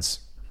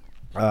happens,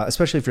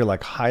 especially if you're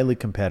like highly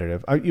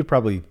competitive. You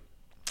probably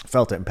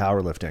felt it in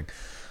powerlifting,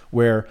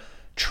 where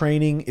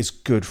training is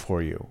good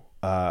for you.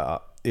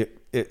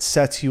 It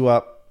sets you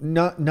up,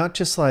 not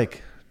just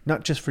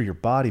for your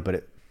body,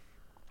 but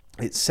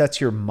it sets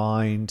your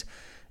mind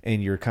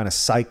and your kind of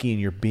psyche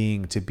and your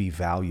being to be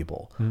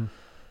valuable.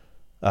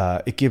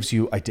 It gives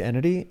you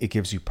identity. It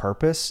gives you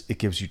purpose. It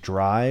gives you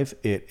drive.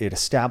 It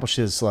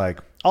establishes like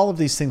all of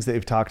these things that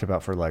we've talked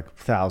about for like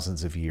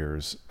thousands of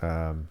years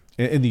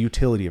in the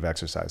utility of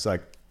exercise.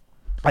 Like,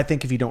 I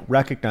think if you don't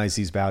recognize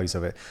these values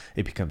of it,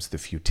 it becomes the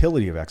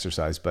futility of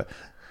exercise. But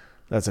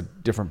that's a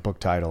different book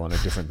title and a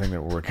different thing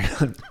that we're working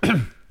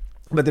on.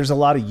 But there's a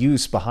lot of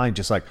use behind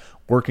just like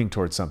working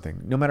towards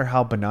something, no matter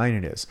how benign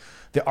it is.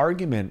 The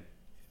argument,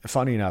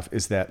 funny enough,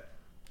 is that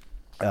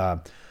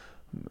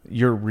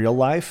your real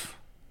life,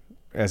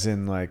 as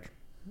in like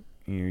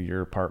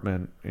your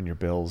apartment and your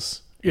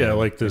bills. Yeah,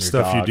 like the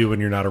stuff you do when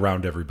you're not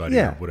around everybody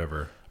or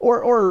whatever.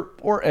 Or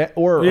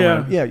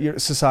your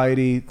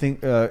society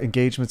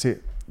engagements.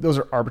 Those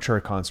are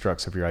arbitrary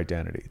constructs of your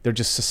identity. They're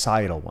just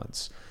societal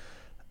ones.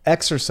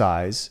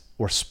 Exercise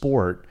or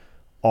sport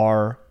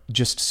are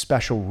just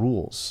special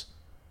rules,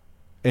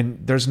 and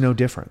there's no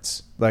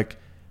difference. Like,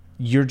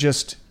 you're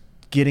just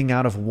getting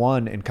out of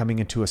one and coming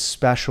into a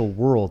special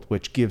world,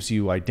 which gives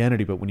you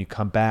identity. But when you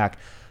come back,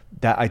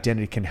 that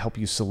identity can help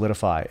you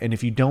solidify. And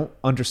if you don't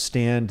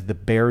understand the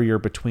barrier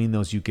between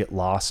those, you get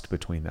lost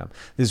between them.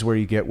 This is where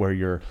you get where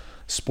your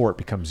sport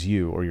becomes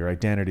you, or your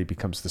identity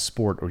becomes the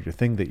sport or your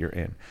thing that you're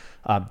in.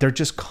 They're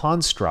just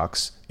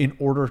constructs in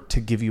order to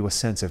give you a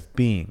sense of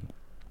being.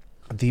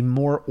 The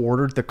more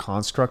ordered the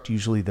construct,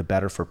 usually the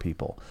better for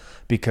people,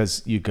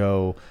 because you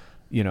go,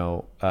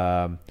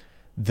 the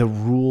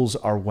rules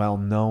are well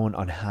known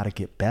on how to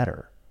get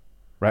better,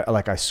 right?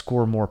 Like, I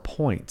score more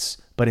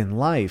points, but in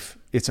life,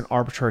 it's an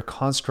arbitrary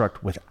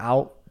construct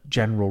without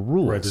general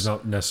rules. Right. There's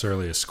not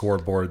necessarily a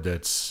scoreboard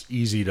that's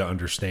easy to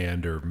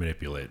understand or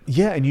manipulate.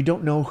 Yeah. And you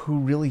don't know who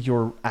really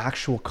your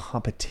actual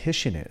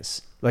competition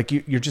is. Like,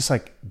 you're just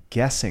like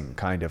guessing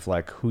kind of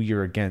like who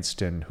you're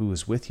against and who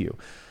is with you.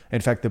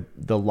 In fact,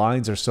 the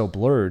lines are so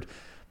blurred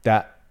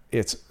that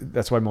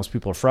that's why most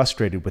people are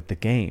frustrated with the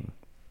game.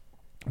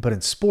 But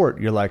in sport,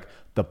 you're like,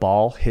 the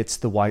ball hits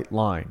the white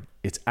line,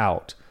 it's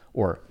out,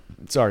 or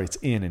it's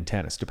in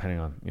tennis, depending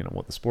on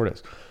what the sport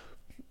is.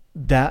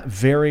 That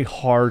very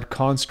hard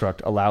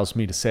construct allows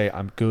me to say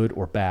I'm good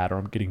or bad, or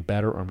I'm getting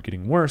better or I'm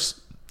getting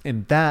worse,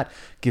 and that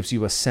gives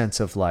you a sense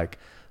of like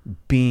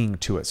being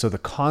to it. So the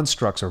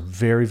constructs are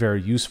very,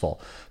 very useful.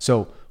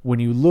 So when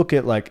you look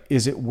at like,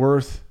 is it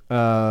worth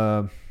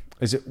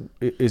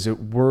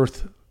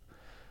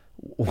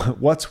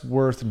what's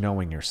worth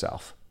knowing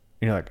yourself?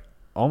 And you're like,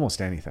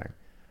 almost anything,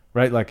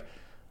 right? Like,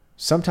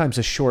 sometimes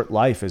a short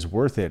life is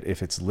worth it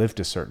if it's lived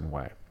a certain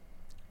way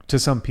to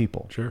some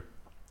people. Sure.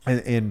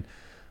 And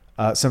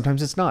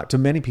sometimes it's not. To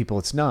many people,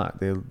 it's not.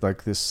 They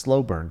like this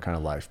slow burn kind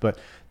of life. But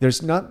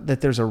there's not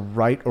that there's a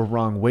right or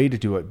wrong way to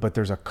do it, but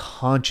there's a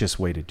conscious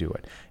way to do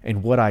it.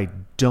 And what I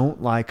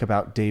don't like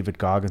about David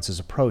Goggins'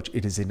 approach,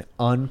 it is an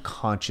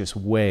unconscious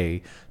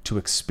way to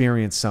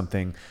experience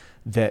something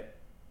that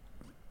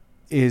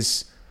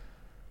is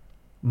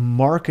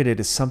marketed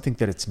as something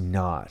that it's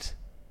not.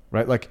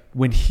 Right? Like,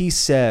 when he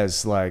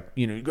says, like,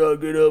 you gotta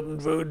get up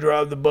and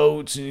drive the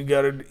boats, and you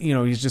gotta,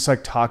 he's just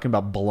like talking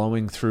about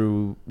blowing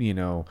through,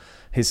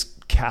 his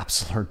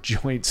capsular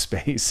joint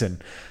space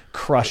and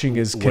crushing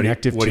his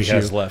connective tissue. What he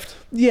has left.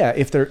 Yeah,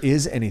 if there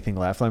is anything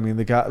left. I mean,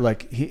 the guy,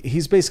 like,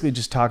 he's basically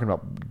just talking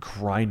about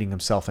grinding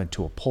himself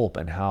into a pulp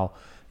and how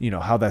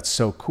that's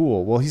so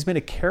cool. Well, he's made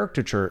a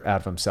caricature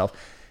out of himself.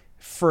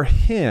 For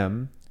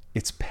him,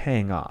 it's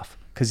paying off.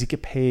 Because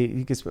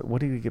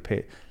what did he get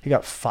paid? He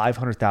got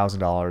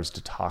 $500,000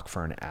 to talk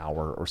for an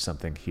hour or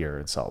something here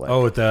in Salt Lake.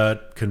 Oh, at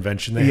that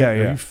convention they had?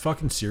 Are you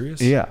fucking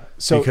serious? Yeah.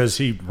 So, because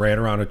he ran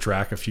around a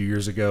track a few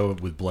years ago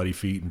with bloody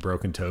feet and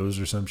broken toes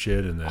or some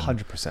shit, and then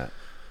 100%.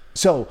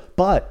 So,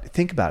 but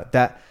think about it,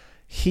 that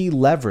he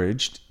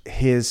leveraged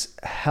his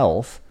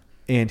health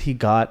and he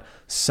got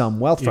some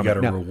wealth from it.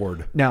 You got a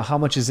reward. Now, how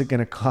much is it going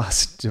to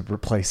cost to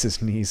replace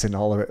his knees and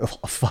all of it?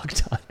 A fuck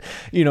ton.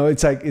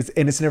 It's like,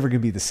 it's never going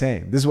to be the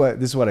same. This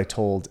is what I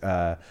told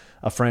a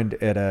friend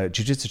at a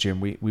jiu-jitsu gym.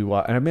 We and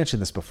I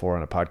mentioned this before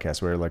on a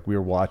podcast where like we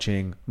were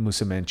watching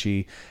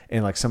Musamenchi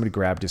and like somebody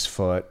grabbed his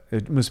foot.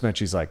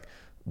 Musamenchi's like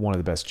one of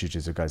the best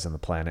jiu-jitsu guys on the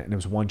planet, and it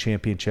was one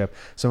championship.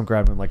 Someone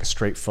grabbed him like a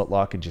straight foot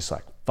lock and just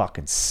like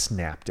fucking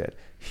snapped it.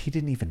 He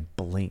didn't even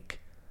blink.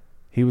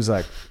 He was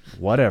like,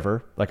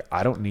 whatever, like,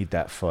 I don't need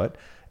that foot.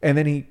 And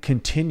then he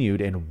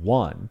continued and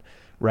won,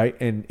 right?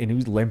 And he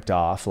limped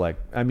off. Like,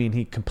 I mean,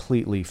 he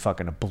completely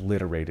fucking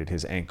obliterated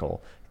his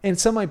ankle. And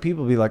some might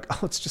people be like,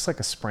 oh, it's just like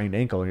a sprained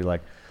ankle. And you're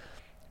like,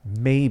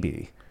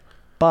 maybe.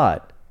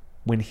 But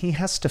when he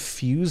has to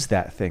fuse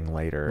that thing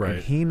later, right,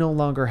 and he no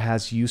longer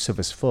has use of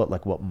his foot,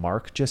 like what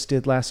Mark just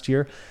did last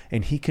year,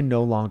 and he can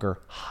no longer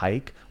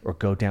hike or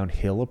go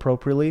downhill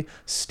appropriately,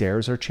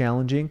 stairs are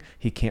challenging,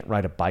 he can't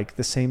ride a bike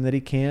the same that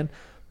he can.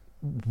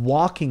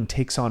 Walking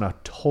takes on a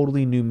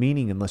totally new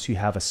meaning unless you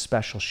have a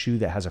special shoe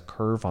that has a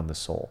curve on the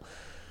sole.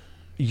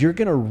 You're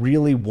going to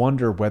really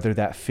wonder whether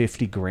that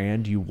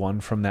 $50,000 you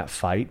won from that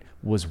fight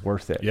was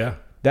worth it. Yeah.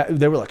 That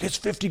they were like, it's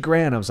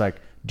 $50,000. I was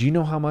like, Do you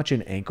know how much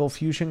an ankle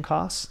fusion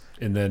costs?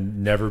 And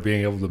then never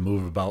being able to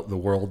move about the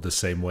world the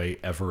same way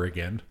ever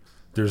again.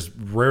 There's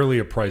rarely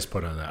a price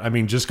put on that. I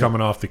mean, just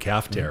coming off the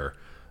calf tear,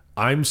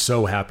 I'm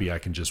so happy I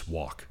can just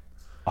walk.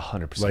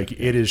 100%. Like,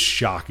 it is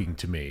shocking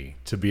to me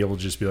to be able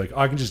to just be like, oh,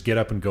 I can just get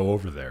up and go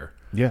over there.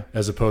 Yeah.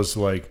 As opposed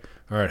to like,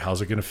 all right,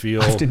 how's it going to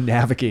feel? I have to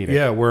navigate it.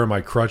 Yeah, where are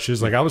my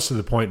crutches? Like, I was to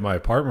the point in my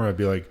apartment where I'd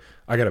be like,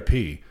 I got to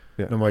pee.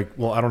 Yeah. And I'm like,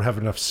 well, I don't have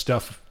enough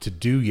stuff to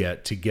do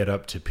yet to get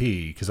up to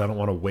pee because I don't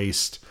want to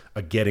waste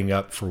a getting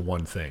up for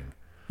one thing.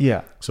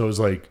 Yeah. So it was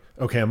like,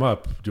 okay, I'm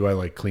up. Do I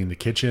like clean the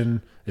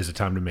kitchen? Is it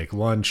time to make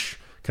lunch?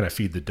 Can I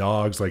feed the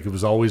dogs? Like, it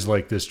was always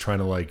like this, trying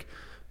to like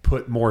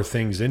put more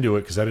things into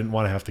it because I didn't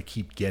want to have to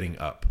keep getting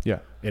up. Yeah.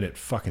 And it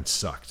fucking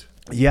sucked.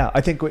 Yeah,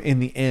 I think in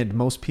the end,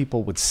 most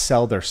people would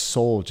sell their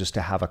soul just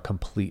to have a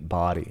complete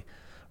body,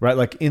 right?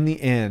 Like, in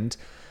the end,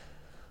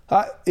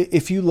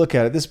 if you look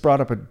at it, this brought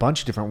up a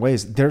bunch of different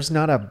ways. There's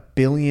not a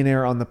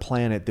billionaire on the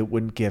planet that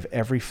wouldn't give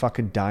every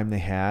fucking dime they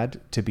had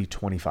to be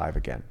 25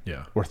 again.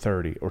 Yeah. Or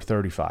 30 or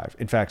 35.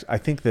 In fact, I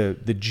think the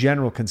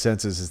general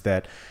consensus is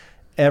that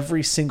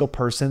every single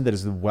person that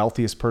is the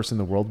wealthiest person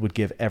in the world would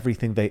give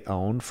everything they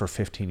own for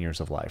 15 years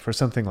of life or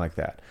something like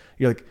that.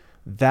 You're like,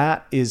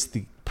 that is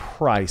the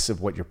price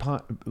of what you're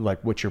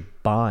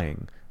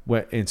buying.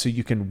 And so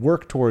you can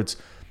work towards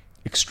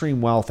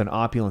extreme wealth and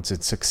opulence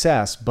and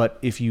success, but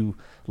if you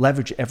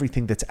leverage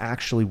everything that's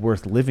actually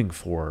worth living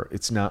for,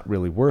 it's not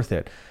really worth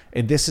it.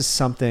 And this is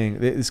something,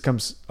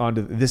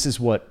 this is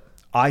what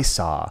I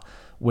saw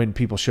when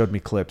people showed me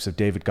clips of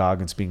David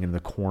Goggins being in the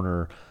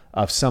corner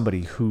of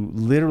somebody who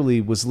literally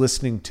was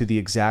listening to the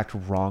exact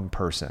wrong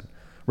person,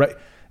 right?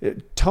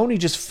 Tony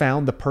just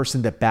found the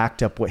person that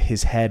backed up what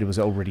his head was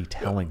already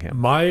telling him.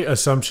 My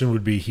assumption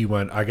would be he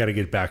went, I got to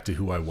get back to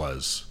who I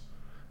was.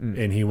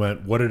 And he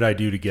went, what did I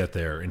do to get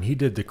there? And he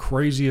did the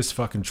craziest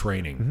fucking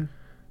training. Mm-hmm.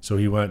 So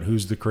he went,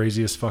 who's the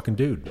craziest fucking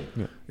dude?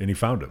 Yeah. And he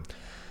found him.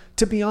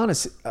 To be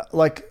honest,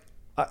 like,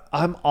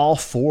 I'm all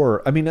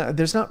for, I'm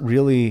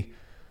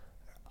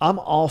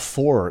all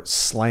for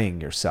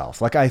slaying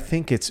yourself. Like, I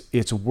think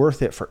it's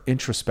worth it for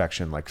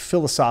introspection. Like,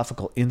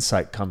 philosophical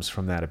insight comes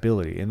from that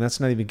ability. And that's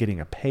not even getting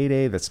a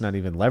payday. That's not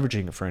even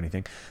leveraging it for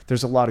anything.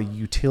 There's a lot of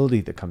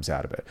utility that comes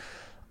out of it.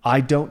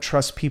 I don't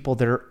trust people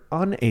that are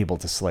unable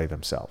to slay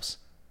themselves,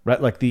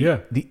 right? Like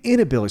the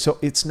inability. So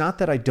it's not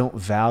that I don't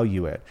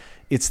value it.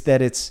 It's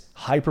that it's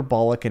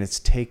hyperbolic and it's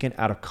taken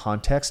out of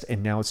context,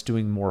 and now it's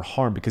doing more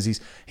harm because he's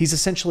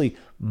essentially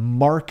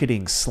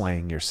marketing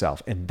slaying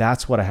yourself, and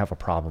that's what I have a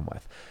problem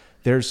with.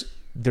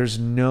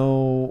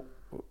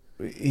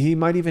 He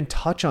might even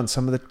touch on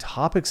some of the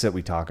topics that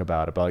we talk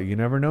about you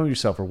never know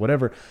yourself or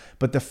whatever,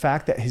 but the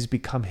fact that has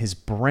become his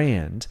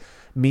brand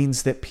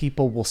means that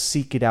people will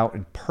seek it out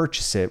and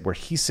purchase it where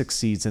he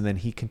succeeds, and then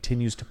he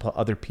continues to put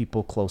other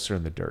people closer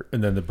in the dirt.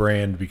 And then the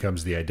brand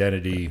becomes the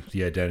identity.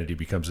 The identity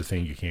becomes a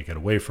thing you can't get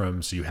away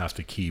from, so you have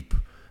to keep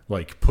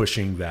like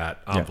pushing that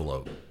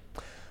envelope.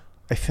 Yeah.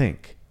 I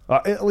think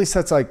at least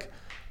that's like,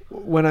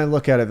 when I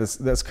look at it,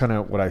 that's kind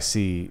of what I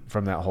see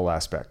from that whole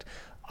aspect.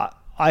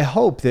 I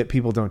hope that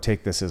people don't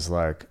take this as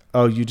like,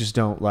 oh, you just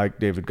don't like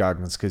David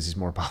Goggins because he's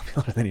more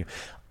popular than you.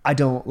 I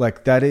don't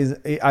like that.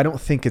 I don't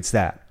think it's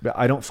that.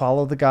 I don't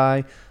follow the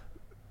guy,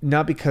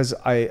 not because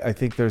I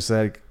think there's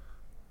like,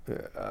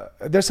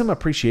 there's some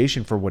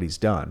appreciation for what he's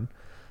done.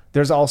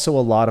 There's also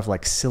a lot of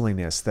like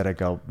silliness that I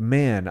go,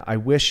 man, I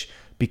wish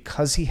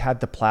because he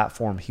had the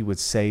platform, he would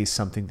say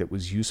something that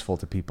was useful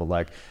to people,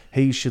 like,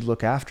 hey, you should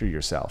look after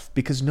yourself,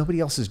 because nobody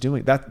else is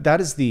doing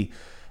that.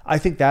 I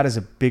think that is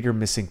a bigger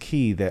missing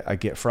key that I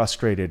get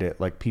frustrated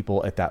at, like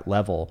people at that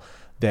level,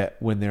 that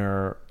when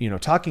they're,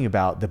 talking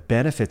about the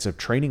benefits of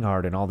training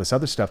hard and all this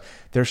other stuff,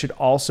 there should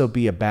also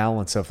be a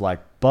balance of like,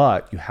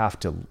 but you have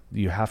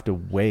to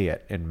weigh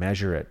it and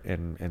measure it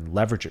and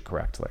leverage it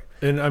correctly.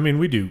 And I mean,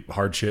 we do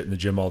hard shit in the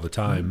gym all the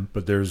time,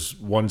 but there's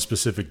one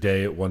specific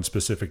day at one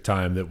specific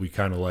time that we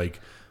kind of like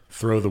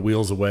throw the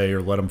wheels away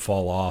or let them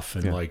fall off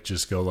and like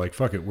just go like,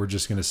 fuck it, we're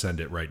just going to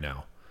send it right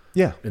now.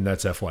 Yeah. And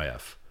that's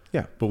FYF.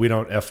 Yeah. But we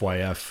don't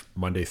FYF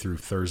Monday through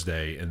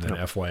Thursday and then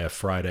FYF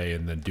Friday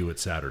and then do it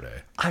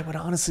Saturday. I would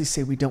honestly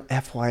say we don't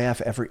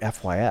FYF every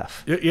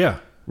FYF. Yeah.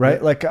 Right?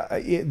 Yeah. Like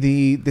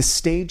the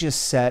stage is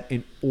set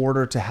in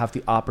order to have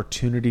the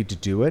opportunity to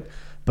do it,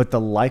 but the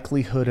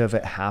likelihood of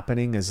it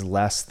happening is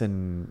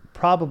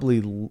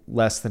probably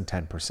less than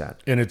 10%.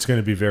 And it's going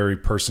to be very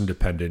person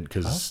dependent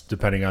because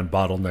depending on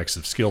bottlenecks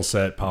of skill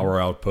set, power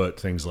output,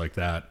 things like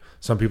that,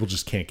 some people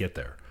just can't get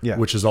there,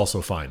 which is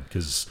also fine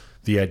because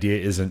the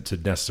idea isn't to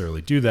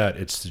necessarily do that.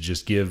 It's to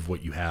just give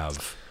what you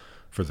have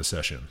for the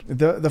session.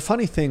 The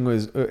funny thing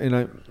was,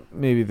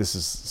 maybe this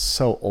is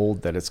so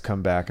old that it's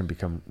come back and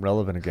become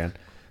relevant again.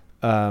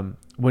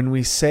 when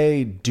we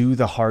say do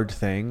the hard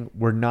thing,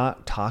 we're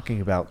not talking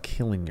about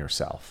killing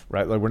yourself,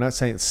 right? Like we're not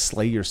saying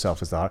slay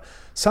yourself is the hard.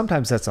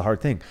 Sometimes that's a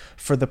hard thing.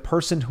 For the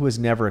person who has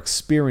never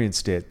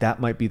experienced it, that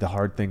might be the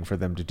hard thing for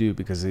them to do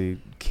because they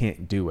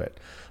can't do it.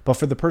 But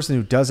for the person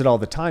who does it all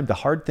the time, the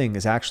hard thing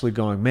is actually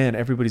going, man,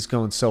 everybody's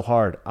going so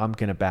hard, I'm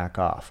going to back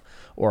off,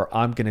 or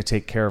I'm going to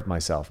take care of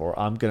myself, or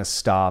I'm going to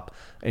stop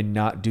and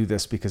not do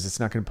this because it's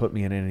not going to put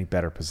me in any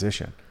better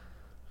position.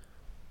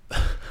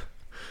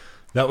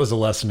 That was a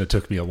lesson that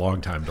took me a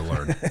long time to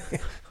learn.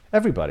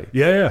 Everybody.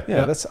 Yeah.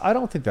 That's. I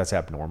don't think that's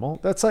abnormal.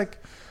 That's like,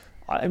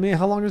 I mean,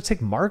 how long did it take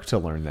Mark to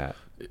learn that?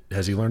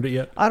 Has he learned it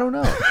yet? I don't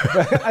know.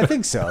 I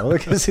think so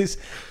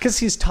because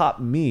he's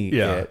taught me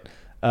it.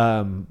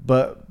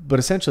 But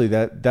essentially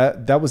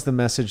that was the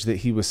message that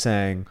he was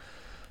saying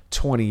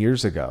 20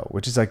 years ago,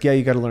 which is like, yeah,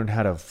 you got to learn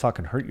how to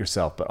fucking hurt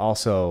yourself, but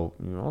also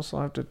you also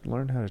have to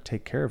learn how to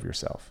take care of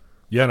yourself.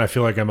 Yeah, and I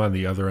feel like I'm on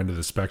the other end of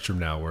the spectrum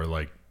now, where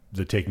like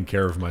the taking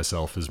care of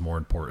myself is more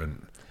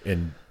important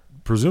and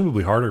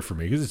presumably harder for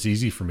me because it's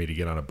easy for me to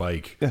get on a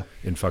bike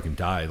and fucking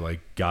die.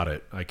 Like, got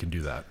it. I can do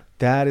that.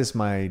 That is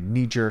my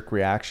knee-jerk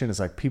reaction. Is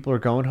like, people are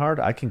going hard,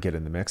 I can get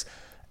in the mix.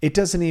 It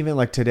doesn't even,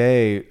 like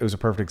today, it was a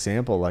perfect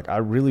example. Like I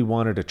really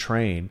wanted to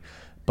train,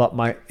 but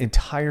my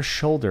entire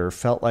shoulder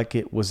felt like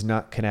it was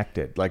not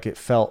connected. Like it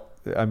felt,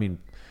 I mean,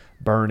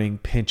 burning,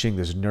 pinching,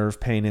 there's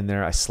nerve pain in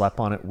there. I slept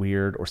on it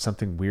weird, or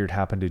something weird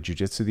happened to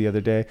jiu-jitsu the other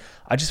day.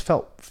 I just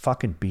felt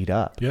fucking beat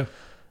up. Yeah.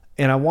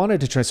 And I wanted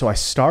to train. So I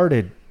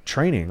started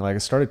training. Like I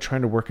started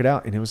trying to work it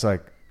out, and it was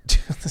like, dude,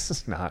 this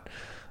is not,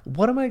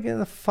 what am I going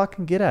to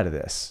fucking get out of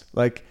this?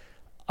 Like,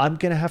 I'm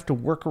going to have to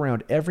work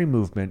around every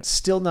movement,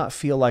 still not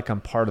feel like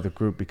I'm part of the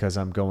group because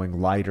I'm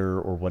going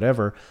lighter or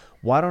whatever.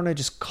 Why don't I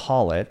just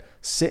call it,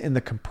 sit in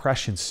the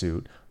compression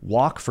suit,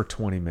 walk for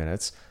 20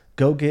 minutes,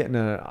 go get in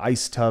an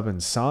ice tub and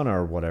sauna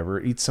or whatever,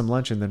 eat some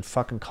lunch, and then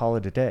fucking call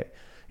it a day.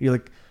 You're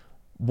like,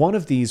 one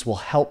of these will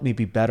help me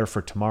be better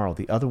for tomorrow.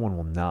 The other one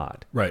will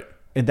not. Right.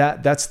 And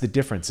that's the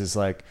difference, is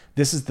like,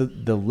 this is the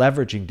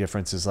leveraging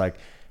difference, is like,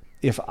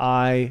 if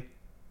I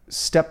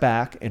step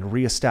back and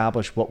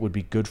reestablish what would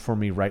be good for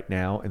me right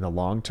now in the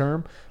long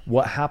term,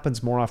 what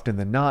happens more often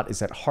than not is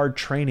that hard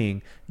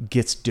training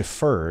gets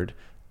deferred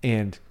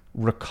and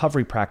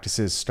recovery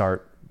practices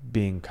start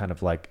being kind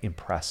of like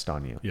impressed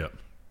on you. Yeah.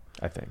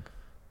 I think.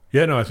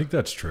 Yeah, no, I think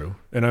that's true.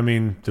 And I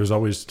mean, there's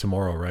always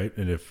tomorrow, right?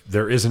 And if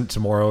there isn't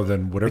tomorrow,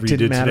 then whatever you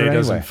did today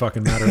doesn't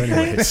fucking matter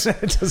anyways.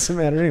 It doesn't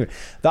matter anyway.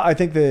 I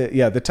think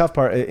the tough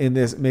part in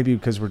this, maybe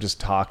because we're just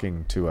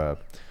talking to a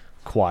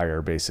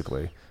choir,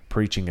 basically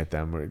preaching at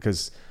them,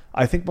 because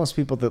I think most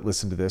people that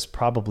listen to this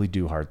probably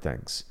do hard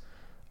things.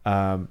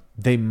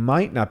 They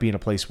might not be in a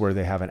place where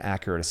they have an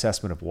accurate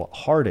assessment of what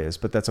hard is,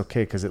 but that's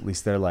okay, because at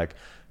least they're like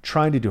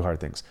trying to do hard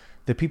things.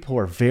 The people who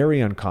are very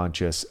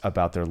unconscious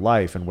about their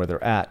life and where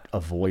they're at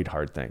avoid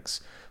hard things.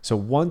 So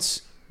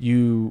once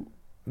you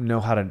know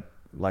how to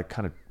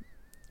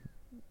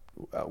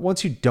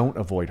once you don't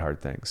avoid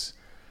hard things,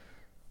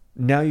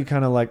 now you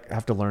kind of like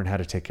have to learn how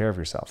to take care of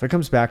yourself. It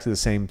comes back to the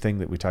same thing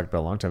that we talked about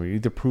a long time ago. You're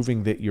either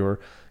proving that you're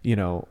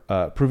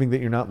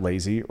not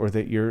lazy, or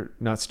that you're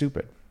not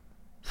stupid.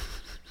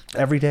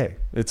 Every day.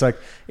 It's like,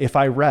 if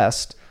I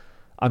rest,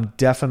 I'm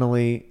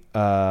definitely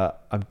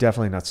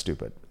not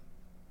stupid.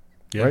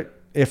 Yeah. Right?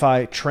 If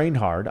I train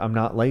hard, I'm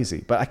not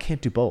lazy, but I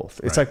can't do both.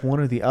 It's like one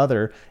or the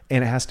other,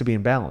 and it has to be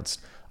imbalanced.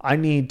 I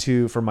need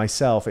to, for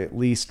myself, at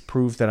least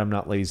prove that I'm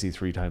not lazy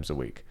 3 times a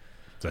week.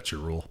 That's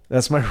your rule.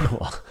 That's my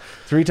rule.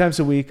 3 times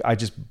a week, I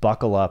just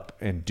buckle up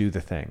and do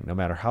the thing, no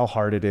matter how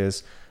hard it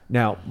is.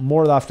 Now,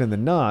 more often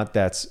than not,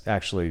 that's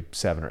actually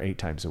 7 or 8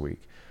 times a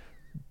week.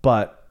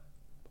 But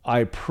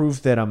I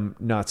prove that I'm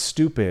not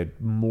stupid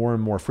more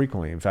and more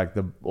frequently. In fact,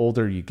 the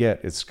older you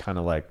get, it's kind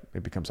of like,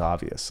 it becomes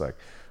obvious. Like,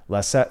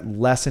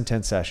 less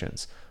intense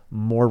sessions,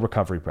 more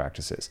recovery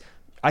practices.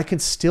 I can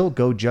still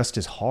go just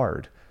as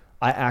hard.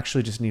 I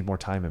actually just need more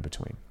time in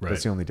between. Right.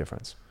 That's the only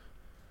difference.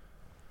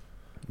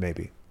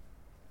 Maybe.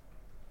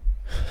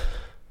 I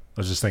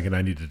was just thinking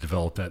I need to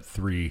develop that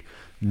 3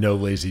 no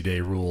lazy day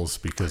rules,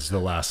 because the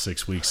last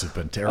 6 weeks have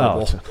been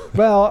terrible. Oh,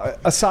 well,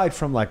 aside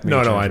from like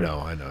major I injury.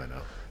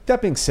 know.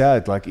 That being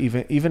said, like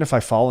even if I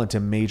fall into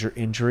major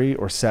injury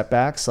or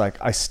setbacks, like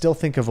I still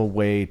think of a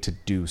way to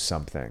do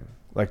something,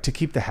 like to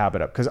keep the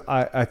habit up, because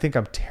I think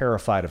I'm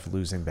terrified of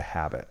losing the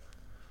habit.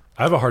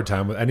 I have a hard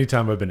time with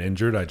anytime I've been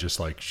injured, I just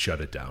like shut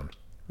it down.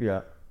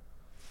 Yeah.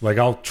 Like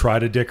I'll try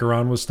to dick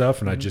around with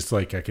stuff, and I just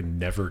like, I can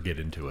never get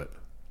into it.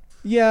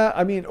 Yeah.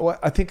 I mean,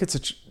 I think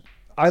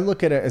I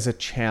look at it as a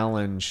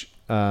challenge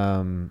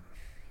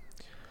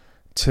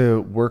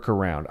to work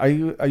around. I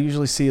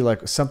usually see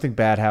like something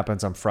bad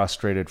happens. I'm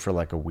frustrated for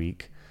like a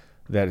week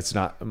that it's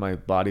not, my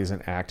body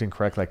isn't acting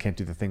correctly. I can't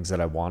do the things that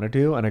I want to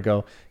do. And I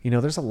go,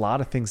 there's a lot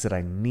of things that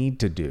I need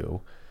to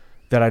do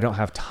that I don't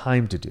have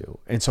time to do.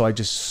 And so I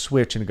just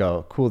switch and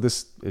go, cool,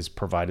 this is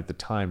provided the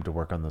time to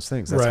work on those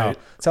things. That's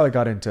how I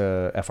got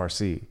into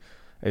FRC,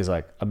 is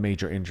like a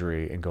major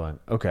injury and going,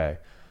 okay,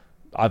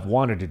 I've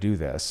wanted to do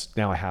this.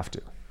 Now I have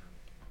to.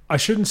 I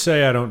shouldn't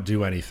say I don't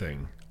do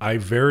anything. I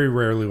very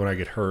rarely, when I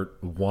get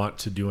hurt, want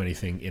to do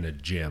anything in a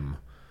gym.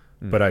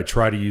 But I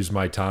try to use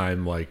my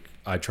time, like,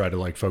 I try to,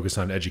 like, focus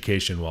on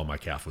education while my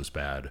calf was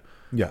bad.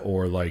 Yeah.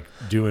 Or, like,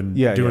 doing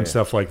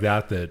stuff like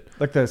that.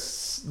 Like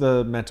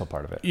the mental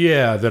part of it.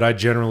 Yeah, that I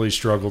generally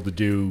struggle to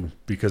do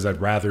because I'd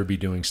rather be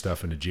doing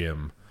stuff in a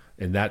gym.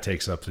 And that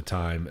takes up the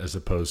time as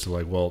opposed to,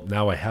 like, well,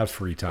 now I have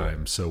free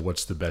time, so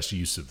what's the best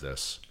use of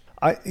this?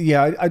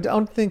 I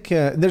don't think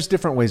there's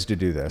different ways to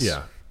do this.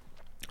 Yeah.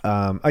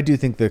 I do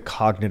think the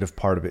cognitive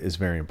part of it is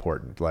very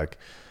important. Like,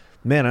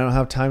 man, I don't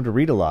have time to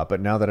read a lot,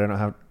 but now that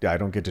I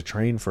don't get to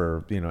train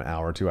for, an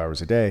hour, 2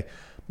 hours a day,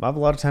 I have a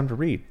lot of time to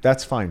read.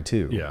 That's fine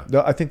too. Yeah.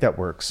 I think that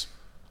works.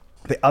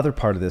 The other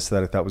part of this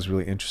that I thought was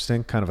really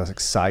interesting, kind of a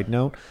side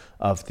note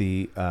of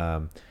the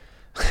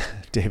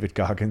David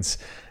Goggins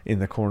in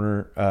the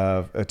corner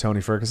of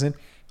Tony Ferguson,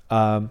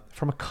 from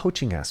a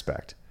coaching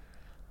aspect.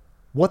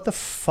 What the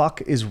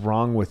fuck is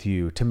wrong with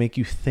you to make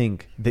you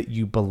think that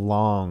you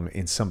belong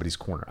in somebody's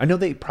corner? I know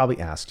they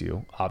probably asked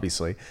you,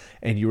 obviously,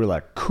 and you were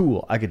like,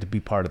 cool, I get to be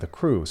part of the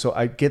crew. So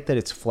I get that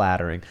it's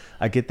flattering.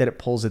 I get that it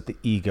pulls at the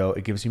ego.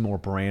 It gives you more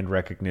brand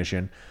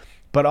recognition.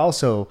 But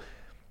also,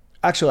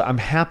 actually, I'm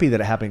happy that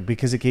it happened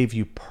because it gave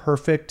you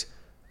perfect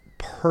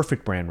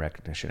brand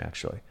recognition,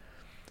 actually.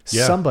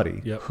 Yeah.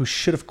 Somebody Yep. who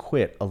should have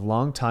quit a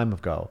long time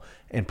ago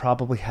and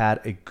probably had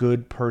a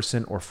good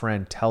person or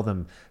friend tell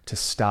them to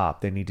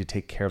stop. They need to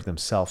take care of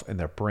themselves and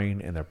their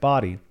brain and their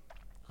body.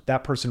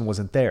 That person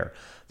wasn't there.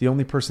 The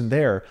only person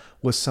there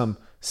was some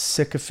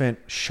sycophant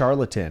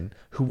charlatan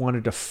who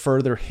wanted to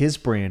further his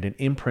brand and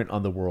imprint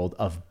on the world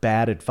of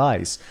bad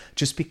advice,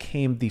 just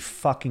became the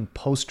fucking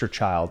poster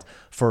child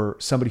for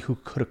somebody who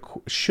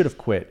should have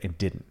quit and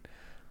didn't.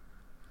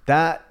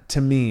 That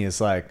to me is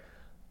like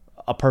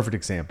a perfect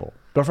example.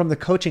 But from the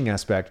coaching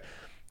aspect,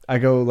 I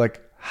go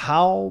like,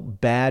 how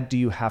bad do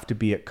you have to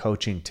be at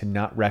coaching to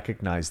not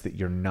recognize that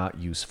you're not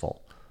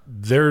useful?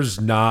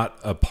 There's not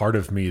a part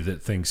of me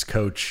that thinks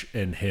coach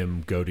and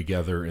him go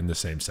together in the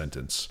same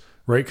sentence,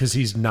 right? Because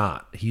he's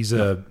not. He's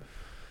is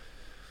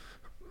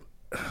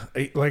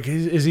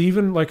he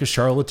even like a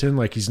charlatan?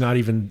 Like, he's not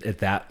even at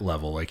that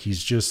level. Like,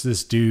 he's just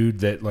this dude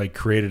that like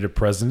created a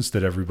presence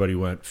that everybody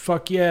went,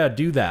 fuck yeah,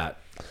 do that.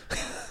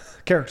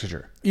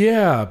 Caricature.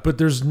 Yeah, but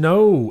there's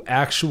no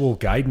actual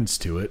guidance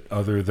to it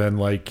other than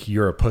like,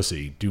 you're a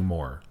pussy, do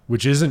more,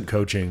 which isn't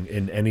coaching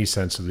in any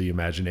sense of the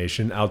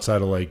imagination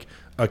outside of like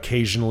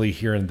occasionally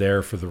here and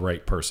there for the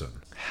right person.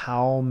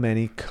 How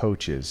many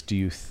coaches do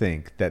you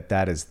think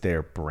that is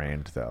their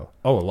brand though?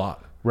 Oh, a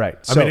lot. Right.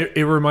 I mean,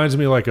 it reminds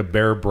me like a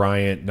Bear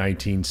Bryant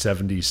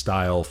 1970s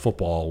style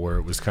football where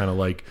it was kind of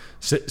like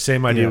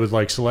same idea with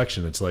like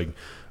selection. It's like,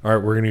 all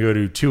right, we're going to go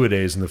do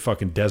 2-a-days in the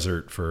fucking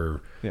desert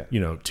for,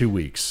 2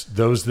 weeks.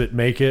 Those that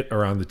make it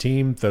are on the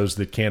team. Those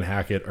that can't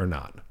hack it are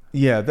not.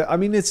 Yeah. I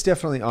mean, it's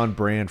definitely on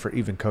brand for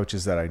even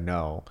coaches that I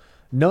know.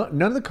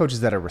 None of the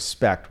coaches that I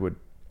respect would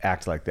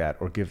act like that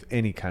or give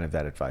any kind of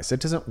that advice. It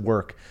doesn't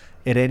work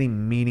at any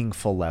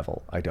meaningful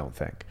level, I don't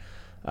think.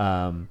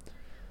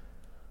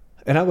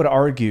 And I would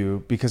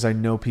argue, because I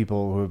know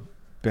people who have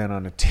been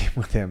on a team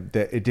with him,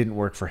 that it didn't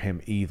work for him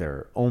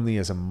either, only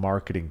as a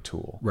marketing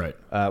tool. Right.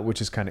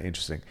 Which is kind of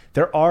interesting.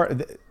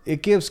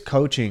 It gives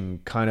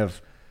coaching kind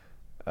of,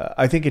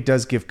 I think it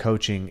does give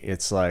coaching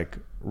its like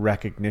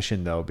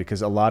recognition though,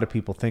 because a lot of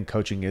people think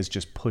coaching is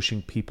just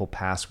pushing people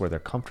past where they're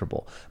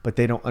comfortable, but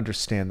they don't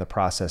understand the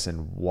process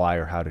and why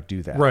or how to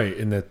do that. Right.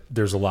 And that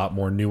there's a lot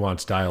more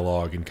nuanced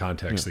dialogue and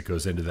context that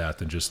goes into that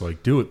than just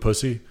like, do it,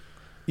 pussy.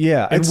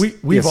 Yeah. And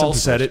we've all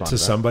said it to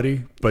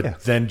somebody,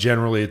 but then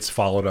generally it's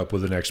followed up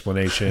with an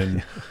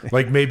explanation,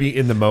 like maybe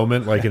in the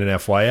moment, like in an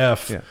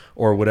FYF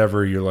or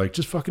whatever, you're like,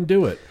 just fucking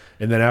do it.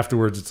 And then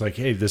afterwards it's like,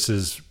 hey, this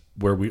is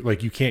where we,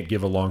 like, you can't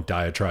give a long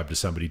diatribe to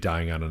somebody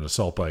dying on an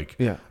assault bike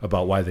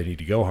about why they need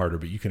to go harder,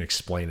 but you can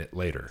explain it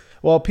later.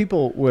 Well,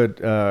 people would,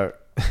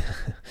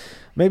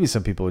 maybe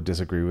some people would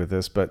disagree with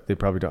this, but they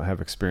probably don't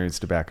have experience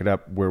to back it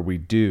up where we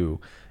do.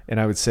 And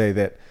I would say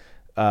that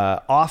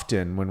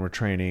often when we're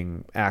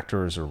training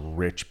actors or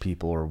rich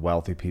people or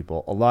wealthy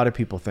people, a lot of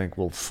people think,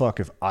 well,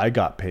 fuck, if I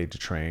got paid to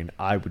train,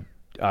 I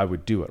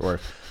would do it. Or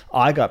if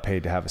I got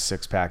paid to have a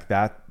six pack,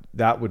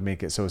 that would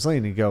make it so it's lame.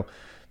 And you go,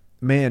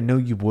 man, no,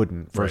 you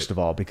wouldn't, first of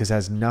all, because it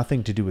has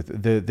nothing to do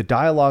with the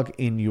dialogue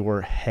in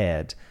your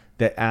head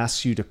that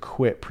asks you to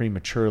quit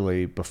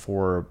prematurely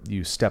before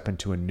you step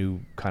into a new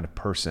kind of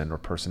person or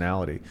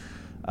personality.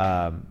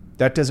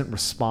 That doesn't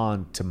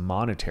respond to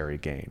monetary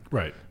gain.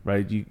 Right.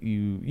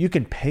 You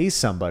can pay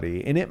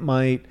somebody and it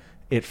might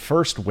at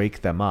first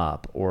wake them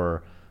up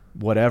or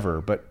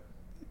whatever. But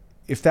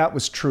if that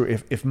was true,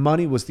 if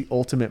money was the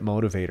ultimate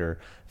motivator,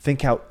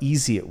 think how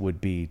easy it would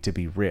be to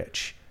be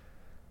rich.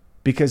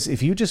 Because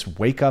if you just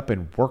wake up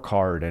and work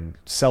hard and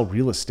sell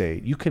real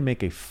estate, you can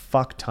make a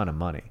fuck ton of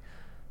money.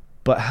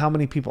 But how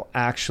many people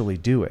actually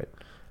do it?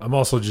 I'm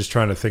also just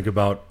trying to think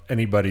about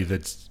anybody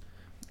that's,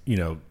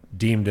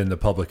 deemed in the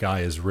public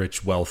eye as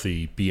rich,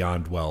 wealthy,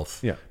 beyond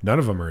wealth. Yeah. None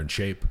of them are in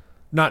shape.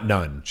 Not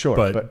none. Sure.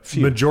 But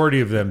few. Majority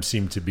of them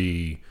seem to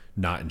be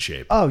not in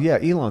shape. Oh yeah,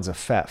 Elon's a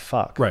fat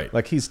fuck. Right.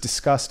 Like he's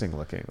disgusting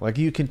looking. Like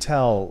you can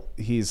tell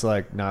he's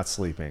like not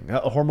sleeping.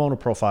 Hormonal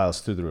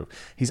profiles through the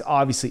roof. He's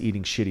obviously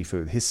eating shitty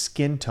food. His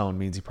skin tone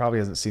means he probably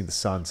hasn't seen the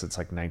sun since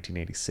like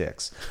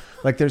 1986.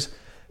 Like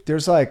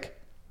there's like,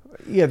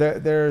 yeah,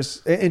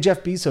 there's, and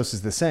Jeff Bezos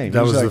is the same.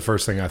 That was like, the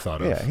first thing I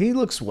thought of. Yeah, he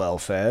looks well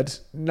fed.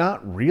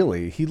 Not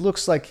really. He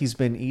looks like he's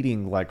been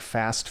eating like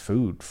fast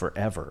food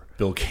forever.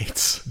 Bill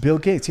Gates. Bill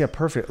Gates, yeah,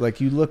 perfect.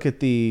 Like you look at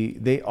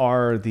they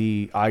are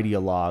the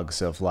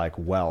ideologues of like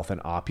wealth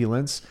and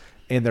opulence,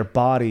 and their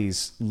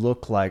bodies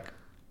look like,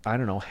 I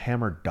don't know,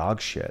 hammered dog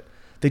shit.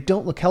 They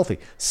don't look healthy.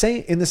 Say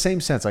in the same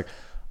sense, like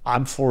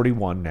I'm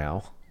 41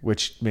 now,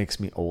 which makes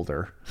me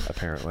older,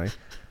 apparently.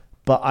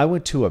 But I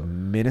went to a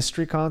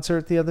Ministry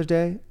concert the other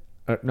day,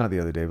 not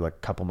the other day, but like a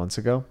couple months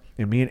ago,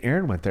 and me and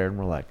Aaron went there,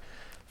 and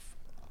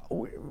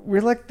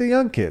we're like the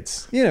young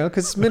kids, you know,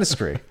 because it's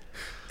Ministry.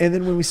 And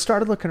then when we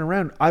started looking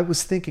around, I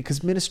was thinking,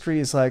 because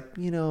Ministry is like,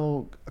 you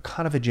know,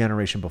 kind of a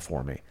generation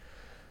before me,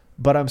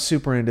 but I'm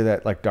super into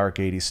that like dark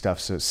 80s stuff,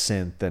 so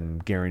synth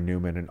and Gary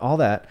Newman and all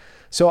that.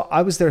 So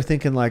I was there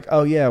thinking like,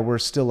 oh yeah, we're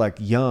still like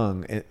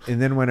young. And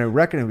then when I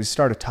reckoned, we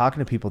started talking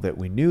to people that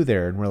we knew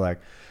there, and we're like,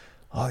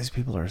 all these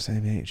people are the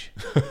same age.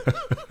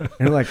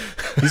 And like,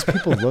 these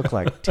people look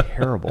like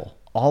terrible.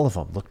 All of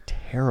them look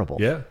terrible.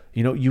 Yeah.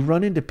 You know, you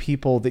run into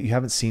people that you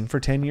haven't seen for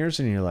 10 years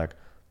and you're like,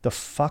 the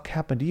fuck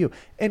happened to you?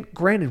 And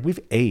granted, we've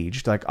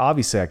aged. Like,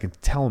 obviously I can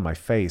tell in my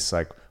face,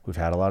 like we've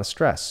had a lot of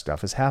stress.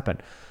 Stuff has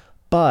happened.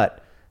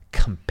 But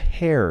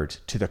compared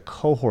to the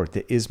cohort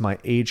that is my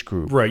age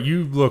group. Right.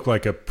 You look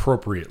like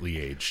appropriately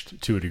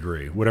aged to a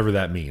degree, whatever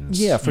that means.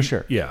 Yeah, for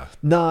sure. Yeah.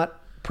 Not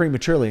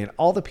prematurely, and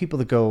all the people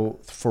that go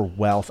for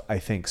wealth, I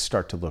think,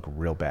 start to look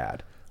real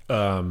bad.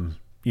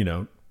 You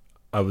know,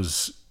 I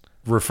was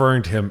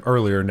referring to him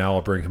earlier. Now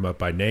I'll bring him up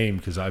by name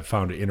because I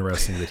found it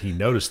interesting that he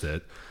noticed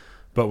it.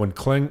 But when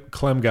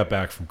Clem got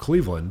back from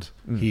Cleveland,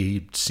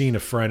 he'd seen a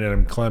friend,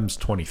 and Clem's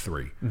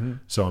 23. Mm-hmm.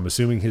 So I'm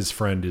assuming his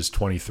friend is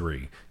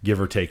 23,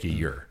 give or take a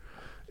year.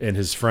 And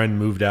his friend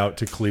moved out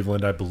to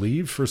Cleveland, I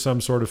believe, for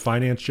some sort of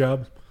finance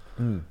job.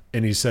 And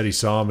he said he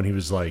saw him and he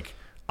was like,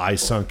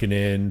 eyes sunken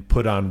in,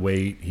 put on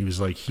weight. He was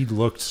like, he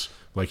looked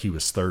like he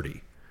was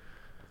 30.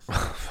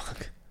 Oh,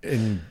 fuck.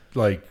 And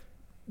like,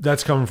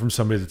 that's coming from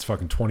somebody that's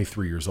fucking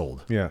 23 years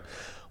old. Yeah.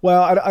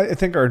 Well, I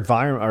think our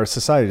environment, our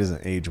society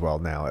doesn't age well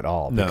now at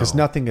all because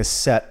nothing is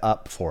set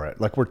up for it.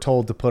 Like we're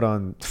told to put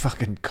on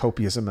fucking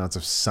copious amounts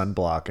of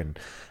sunblock and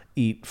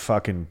eat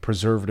fucking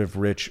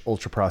preservative-rich,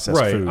 ultra-processed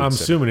foods. I'm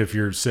assuming if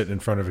you're sitting in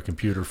front of a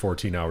computer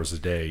 14 hours a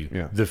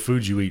day, the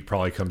food you eat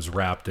probably comes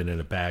wrapped in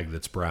a bag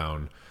that's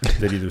brown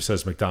that either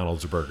says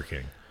McDonald's or Burger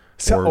King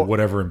or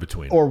whatever in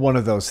between. Or one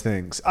of those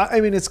things. I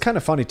mean, it's kind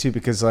of funny, too,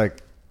 because,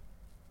 like,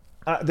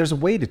 there's a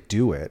way to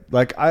do it.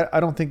 Like, I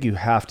don't think you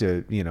have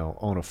to, you know,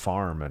 own a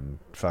farm and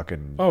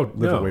fucking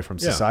live away from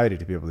society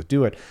to be able to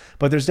do it.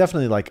 But there's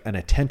definitely, like, an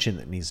attention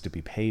that needs to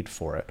be paid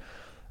for it.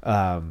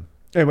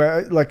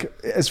 Anyway, like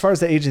as far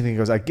as the aging thing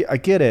goes, I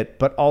get it,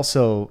 but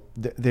also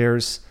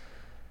is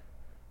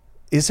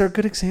there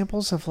good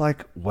examples of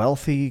like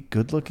wealthy,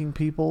 good-looking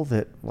people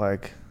that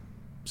like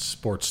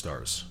sports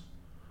stars?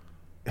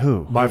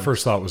 Who? My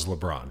first thought was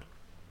LeBron.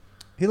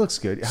 He looks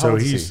good. How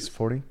old is he? He's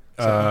 40?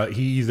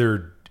 He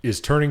either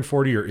is turning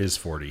 40 or is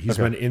 40. He's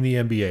been in the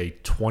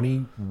NBA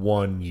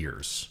 21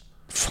 years.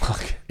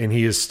 Fuck. And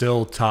he is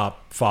still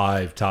top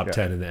 5, top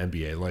 10 in the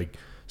NBA. Like,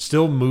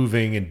 still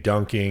moving and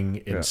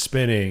dunking and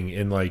spinning,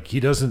 and like he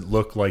doesn't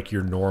look like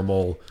your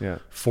normal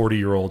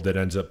 40-year-old that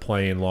ends up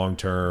playing long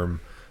term.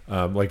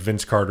 Like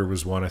Vince Carter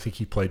was one. I think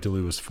he played till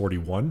he was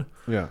 41.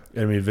 Yeah,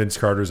 I mean Vince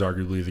Carter is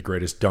arguably the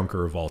greatest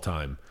dunker of all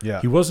time.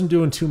 Yeah, he wasn't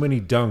doing too many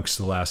dunks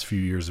the last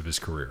few years of his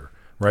career,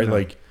 right? No.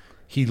 Like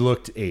he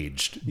looked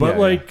aged,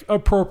 but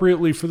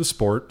appropriately for the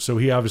sport. So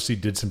he obviously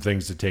did some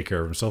things to take care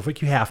of himself.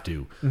 Like you have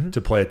to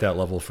play at that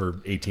level for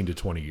 18 to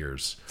 20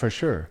 years. For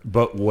sure.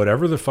 But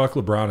whatever the fuck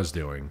LeBron is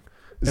doing,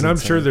 and I'm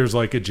sure there's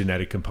like a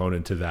genetic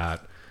component to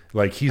that.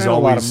 Like he's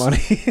always a lot of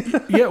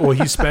money. Yeah. Well,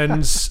 he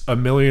spends $1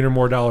 million or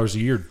more a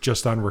year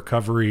just on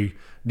recovery,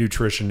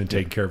 nutrition, and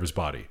taking care of his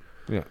body.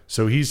 Yeah.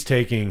 So he's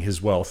taking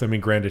his wealth. I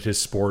mean, granted,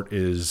 his sport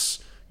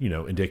is, you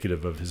know,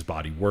 indicative of his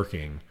body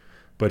working,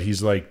 but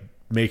he's like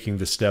making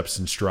the steps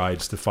and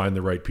strides to find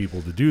the right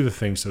people to do the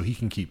thing so he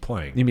can keep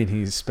playing. You mean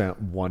he's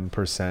spent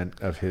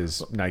 1% of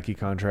his Nike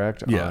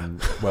contract on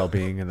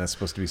well-being, and that's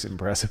supposed to be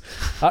impressive?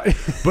 But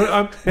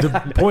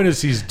the point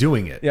is he's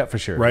doing it. Yeah, for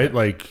sure. Right? Yeah.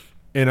 Like,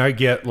 and I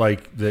get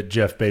like that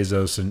Jeff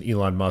Bezos and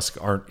Elon Musk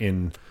aren't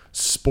in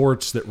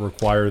sports that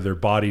require their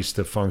bodies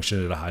to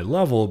function at a high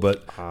level,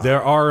 but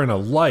there are in a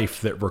life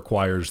that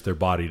requires their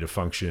body to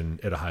function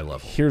at a high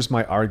level. Here's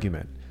my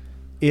argument.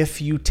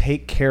 If you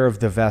take care of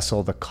the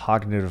vessel, the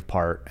cognitive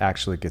part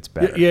actually gets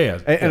better.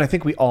 And I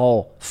think we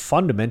all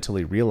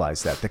fundamentally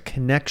realize that the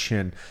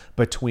connection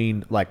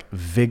between like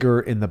vigor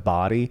in the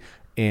body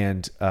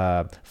and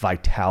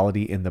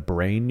vitality in the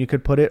brain, you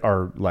could put it,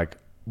 are like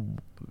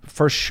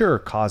for sure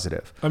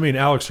causative. I mean,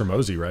 Alex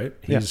Hormozy, right?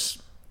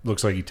 He's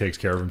looks like he takes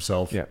care of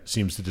himself. Yeah.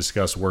 Seems to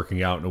discuss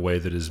working out in a way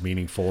that is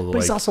meaningful. But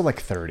he's also like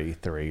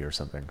 33 or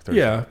something. 30.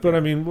 Yeah, but I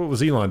mean, what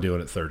was Elon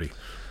doing at 30?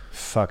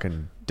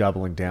 Fucking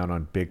doubling down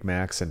on Big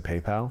Macs and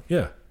PayPal.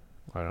 Yeah.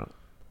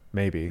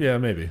 Maybe. Yeah,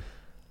 maybe.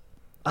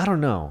 I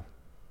don't know.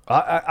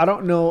 I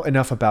don't know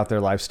enough about their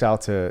lifestyle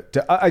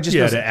I just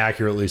know, to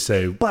accurately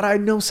say. but I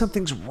know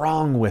something's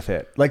wrong with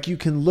it. Like, you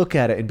can look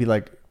at it and be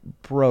like,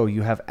 bro,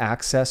 you have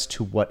access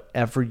to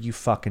whatever you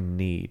fucking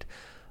need.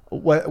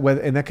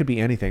 And that could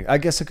be anything. I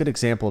guess a good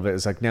example of it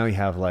is like, now you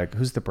have like,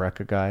 who's the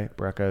Brecca guy?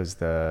 Brecca is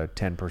the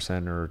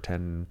 10% or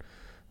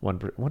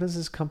 1. What is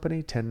his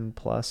company? 10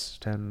 plus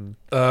 10.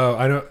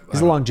 I know.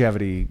 He's a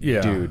longevity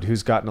dude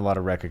who's gotten a lot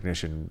of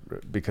recognition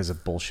because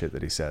of bullshit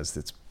that he says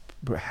that's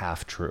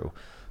half true,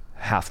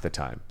 half the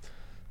time.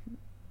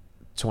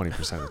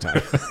 20% of the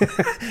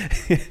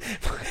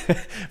time.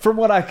 From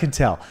what I can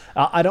tell.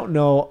 I don't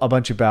know a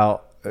bunch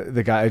about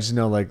the guy. I just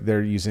know like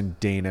they're using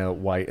Dana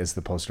White as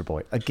the poster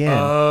boy. Again.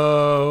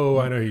 Oh,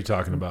 I know who you're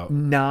talking about.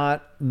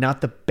 Not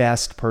the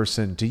best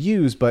person to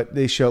use, but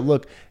they show,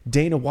 look,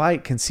 Dana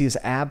White can see his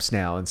abs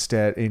now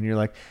instead. And you're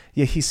like,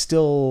 yeah, he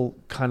still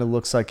kind of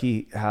looks like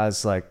he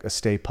has like a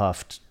Stay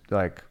Puffed,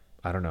 like,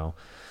 I don't know,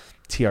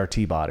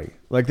 TRT body.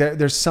 Like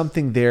there's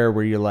something there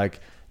where you're like,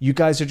 you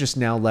guys are just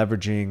now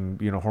leveraging,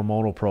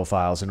 hormonal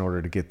profiles in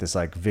order to get this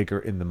like vigor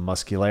in the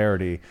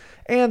muscularity.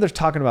 And they're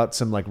talking about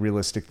some like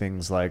realistic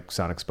things like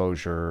sun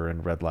exposure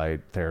and red light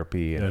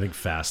therapy. And I think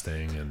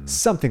fasting and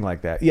something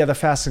like that. Yeah. The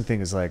fasting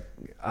thing is like,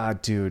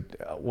 dude,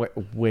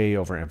 way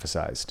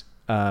overemphasized.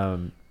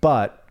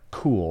 But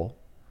cool.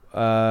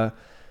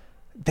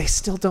 They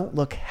still don't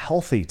look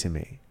healthy to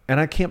me.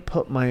 And I can't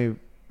put my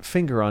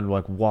finger on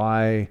like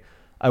why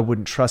I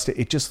wouldn't trust it.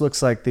 It just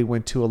looks like they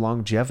went to a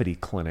longevity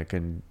clinic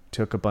and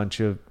took a bunch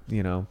of,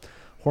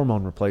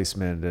 hormone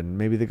replacement, and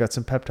maybe they got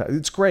some peptides.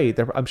 It's great.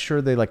 I'm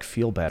sure they like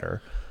feel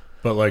better.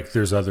 But like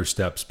there's other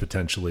steps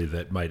potentially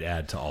that might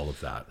add to all of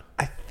that.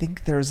 I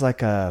think there's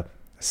like a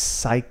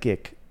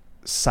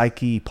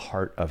psyche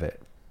part of it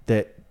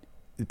that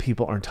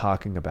people aren't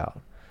talking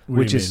about,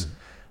 which is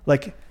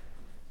like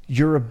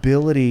your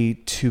ability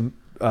to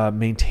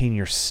maintain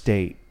your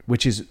state,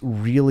 which is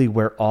really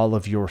where all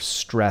of your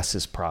stress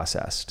is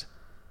processed,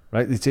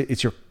 right?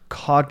 It's your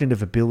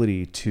cognitive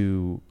ability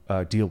to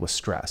deal with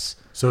stress.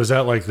 So is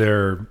that like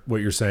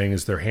what you're saying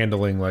is they're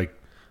handling like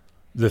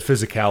the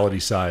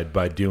physicality side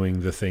by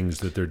doing the things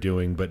that they're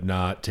doing, but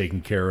not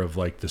taking care of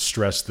like the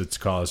stress that's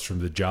caused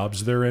from the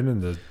jobs they're in?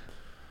 And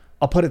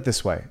I'll put it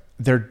this way.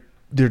 They're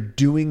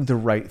doing the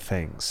right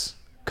things,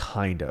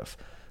 kind of.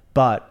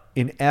 But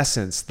in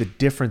essence, the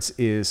difference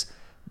is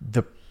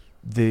the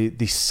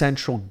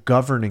central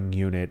governing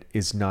unit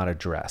is not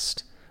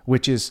addressed,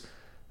 which is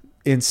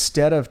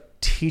instead of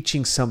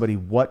teaching somebody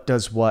what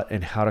does what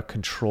and how to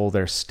control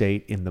their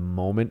state in the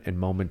moment and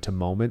moment to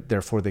moment,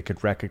 therefore they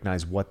could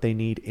recognize what they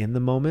need in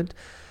the moment.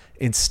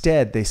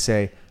 Instead, they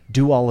say,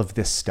 do all of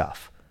this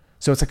stuff.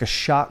 So it's like a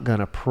shotgun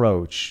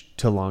approach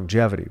to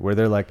longevity where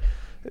they're like,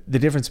 the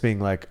difference being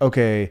like,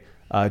 okay,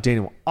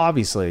 Dana,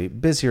 obviously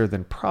busier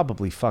than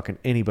probably fucking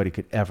anybody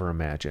could ever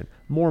imagine.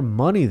 More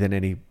money than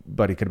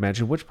anybody could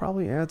imagine, which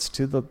probably adds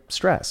to the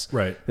stress.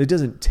 Right. It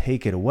doesn't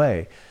take it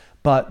away.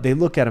 But they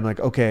look at him like,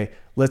 okay,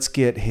 let's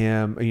get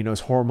him,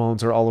 his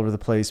hormones are all over the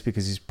place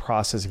because he's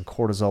processing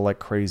cortisol like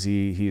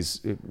crazy.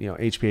 He's,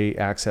 HPA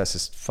access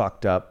is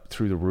fucked up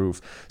through the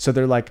roof. So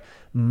they're like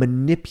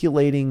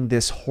manipulating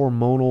this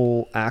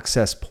hormonal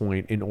access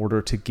point in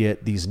order to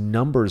get these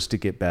numbers to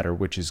get better,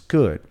 which is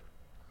good.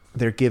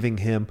 They're giving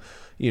him,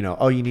 you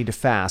need to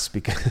fast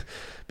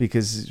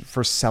because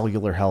for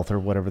cellular health or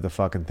whatever the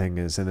fucking thing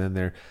is. And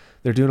then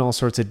they're doing all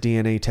sorts of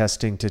DNA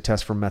testing to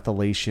test for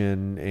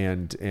methylation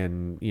and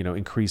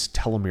increased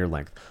telomere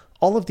length.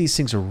 All of these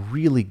things are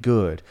really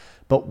good,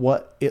 but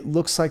what it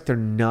looks like they're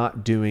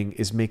not doing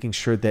is making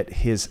sure that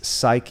his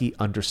psyche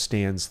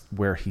understands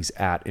where he's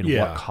at and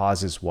what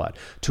causes what.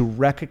 To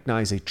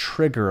recognize a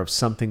trigger of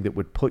something that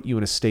would put you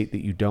in a state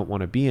that you don't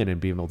want to be in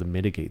and be able to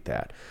mitigate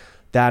that.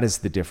 That is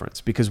the difference.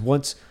 Because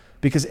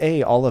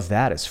all of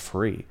that is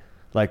free.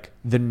 Like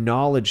the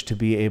knowledge to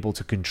be able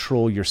to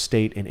control your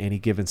state in any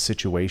given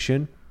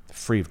situation,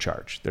 free of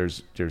charge.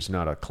 There's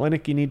not a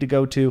clinic you need to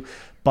go to,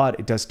 but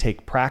it does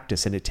take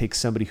practice, and it takes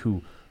somebody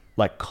who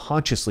like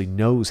consciously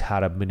knows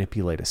how to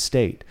manipulate a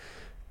state.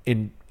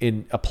 In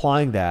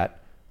applying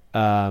that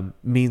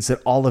means that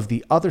all of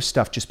the other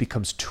stuff just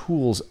becomes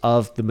tools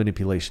of the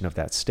manipulation of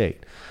that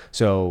state.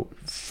 So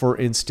for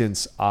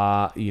instance,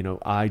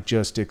 I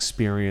just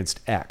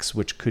experienced X,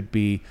 which could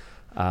be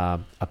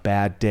a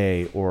bad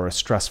day or a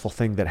stressful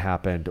thing that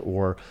happened,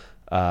 or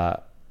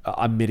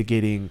I'm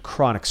mitigating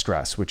chronic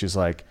stress, which is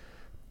like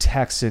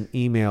texts and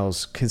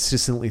emails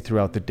consistently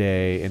throughout the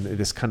day and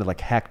this kind of like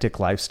hectic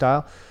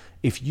lifestyle.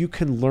 If you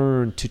can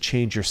learn to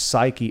change your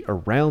psyche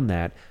around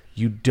that,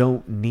 you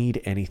don't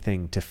need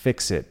anything to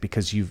fix it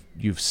because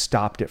you've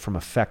stopped it from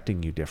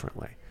affecting you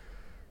differently,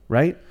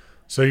 right?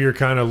 So you're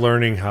kind of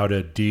learning how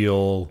to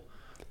deal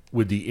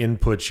with the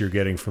inputs you're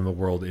getting from the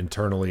world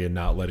internally and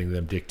not letting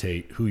them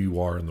dictate who you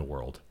are in the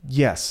world.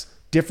 Yes.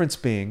 Difference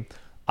being,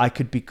 I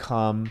could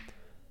become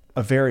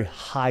a very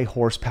high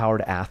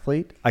horsepowered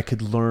athlete. I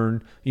could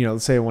learn,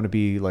 let's say I want to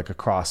be like a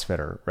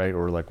CrossFitter, right?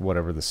 Or like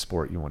whatever the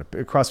sport you want to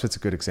be. CrossFit's a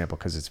good example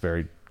because it's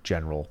very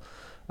general.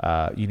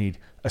 You need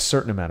a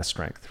certain amount of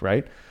strength,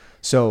 right?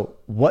 So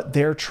what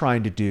they're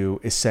trying to do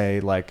is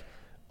say like,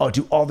 oh,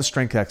 do all the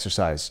strength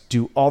exercise,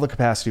 do all the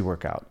capacity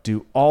workout,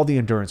 do all the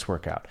endurance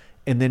workout.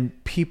 And then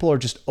people are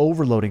just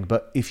overloading.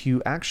 But if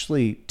you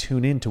actually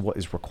tune into what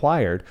is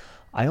required,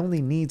 I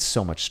only need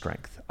so much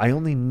strength. I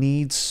only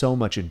need so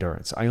much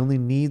endurance. I only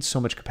need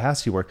so much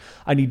capacity work.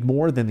 I need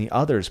more than the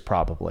others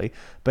probably.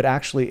 But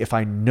actually, if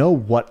I know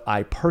what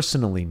I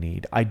personally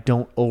need, I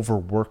don't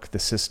overwork the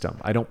system.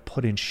 I don't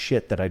put in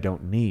shit that I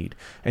don't need.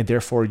 And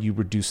therefore, you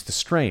reduce the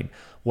strain.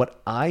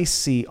 What I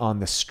see on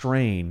the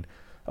strain,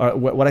 or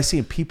what I see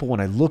in people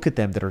when I look at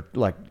them that are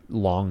like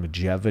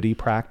longevity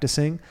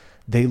practicing,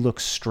 they look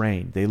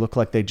strained. They look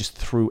like they just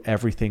threw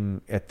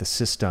everything at the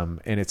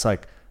system. And it's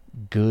like,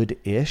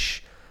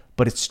 good-ish,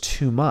 but it's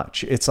too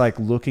much. It's like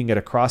looking at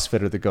a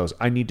CrossFitter that goes,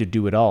 I need to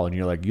do it all. And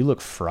you're like, you look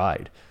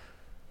fried.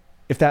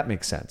 If that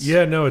makes sense.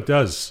 Yeah, no, it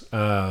does.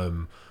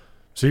 So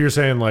you're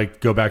saying like,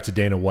 go back to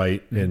Dana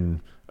White.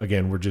 And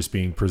again, we're just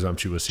being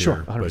presumptuous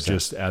here, Sure, but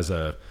just as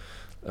a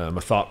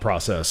thought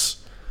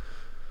process,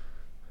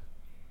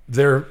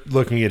 they're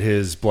looking at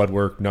his blood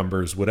work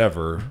numbers,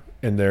 whatever.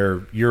 And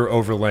you're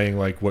overlaying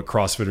like what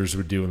CrossFitters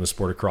would do in the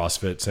sport of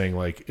CrossFit, saying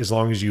like, as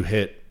long as you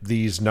hit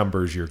these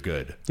numbers, you're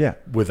good. Yeah.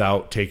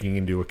 Without taking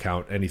into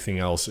account anything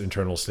else,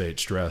 internal state,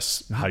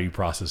 stress, how you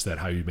process that,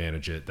 how you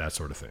manage it, that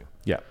sort of thing.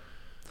 Yeah.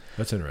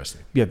 That's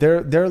interesting. Yeah.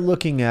 They're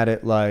looking at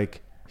it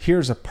like,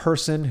 here's a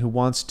person who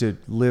wants to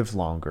live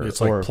longer.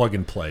 It's like plug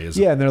and play. And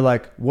they're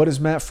like, what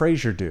does Matt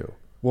Frazier do?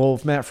 Well,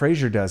 if Matt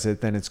Frazier does it,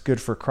 then it's good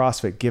for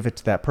CrossFit. Give it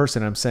to that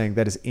person. I'm saying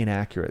that is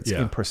inaccurate. It's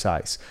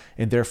imprecise.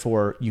 And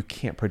therefore, you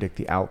can't predict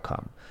the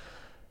outcome.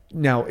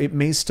 Now, it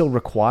may still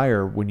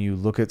require, when you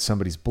look at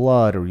somebody's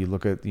blood or you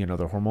look at, their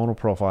hormonal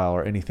profile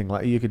or anything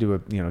like, you could do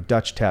a,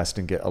 Dutch test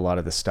and get a lot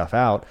of this stuff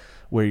out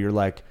where you're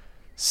like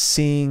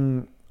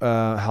seeing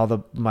how the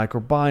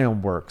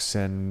microbiome works.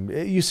 And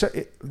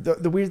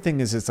the weird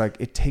thing is, it's like,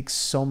 it takes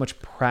so much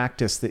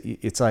practice that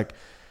it's like,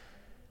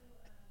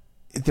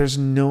 there's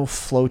no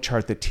flow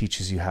chart that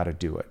teaches you how to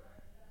do it,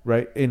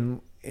 right?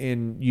 And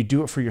you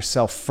do it for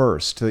yourself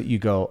first, so that you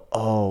go,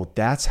 oh,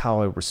 that's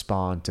how I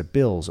respond to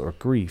bills or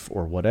grief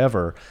or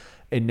whatever.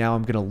 And now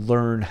I'm going to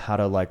learn how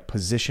to like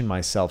position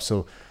myself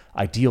so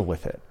I deal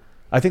with it.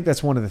 I think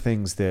that's one of the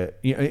things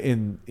that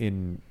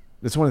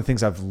that's one of the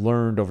things I've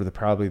learned over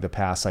probably the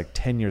past like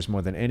 10 years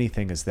more than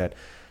anything, is that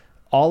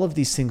all of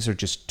these things are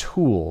just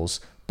tools,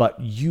 but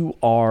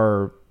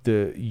you're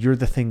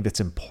the thing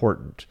that's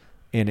important,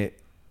 and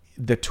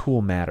the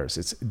tool matters.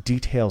 Its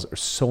details are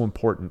so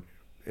important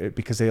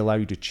because they allow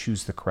you to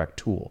choose the correct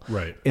tool.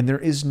 Right. And there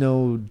is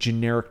no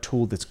generic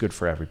tool that's good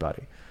for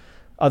everybody,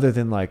 other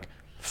than like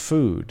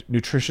food,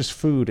 nutritious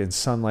food and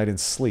sunlight and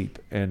sleep.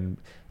 And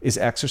is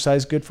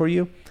exercise good for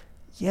you?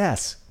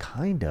 Yes,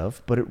 kind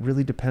of, but it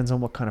really depends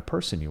on what kind of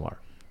person you are.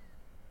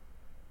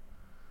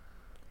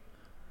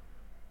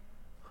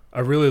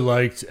 I really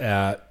liked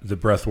at the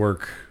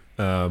breathwork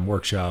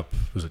workshop,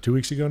 was it 2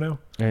 weeks ago now?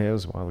 Yeah, it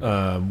was a while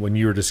ago. When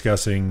you were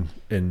discussing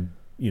and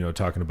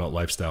talking about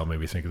lifestyle, made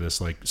me think of this,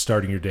 like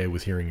starting your day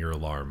with hearing your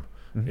alarm,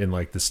 in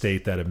like the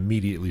state that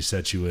immediately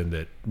sets you in,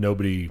 that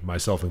nobody,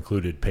 myself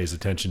included, pays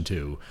attention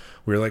to.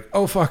 We're like,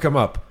 oh fuck, I'm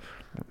up.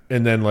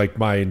 And then like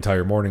my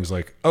entire morning's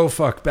like, oh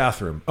fuck,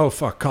 bathroom, oh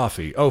fuck,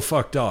 coffee, oh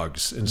fuck,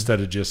 dogs,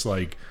 instead of just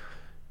like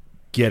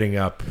getting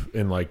up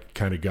and like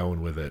kind of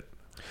going with it.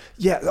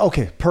 Yeah.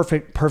 Okay.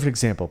 Perfect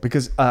example.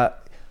 Because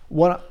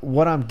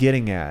what I'm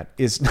getting at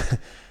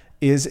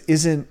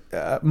isn't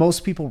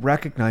most people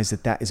recognize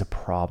that is a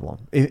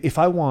problem. If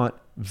I want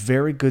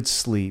very good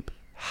sleep,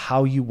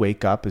 how you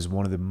wake up is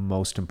one of the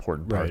most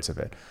important parts of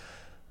it.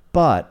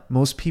 But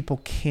most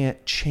people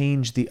can't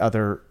change the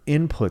other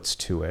inputs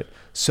to it,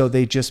 so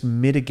they just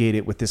mitigate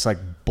it with this like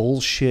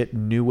bullshit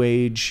new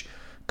age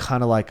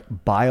kind of like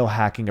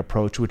biohacking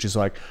approach, which is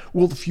like,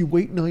 well, if you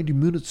wait 90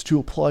 minutes to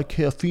apply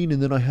caffeine,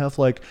 and then I have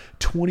like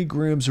 20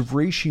 grams of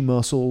reishi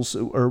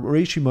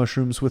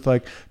mushrooms with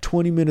like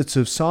 20 minutes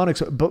of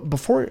sonics. But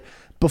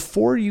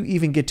before you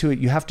even get to it,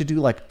 you have to do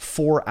like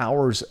 4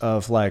 hours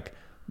of like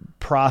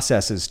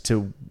processes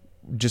to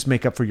just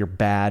make up for your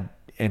bad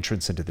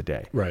entrance into the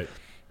day. Right.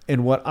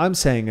 And what I'm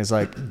saying is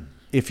like,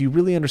 if you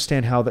really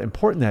understand how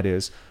important that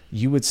is,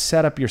 you would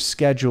set up your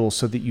schedule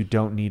so that you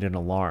don't need an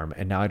alarm.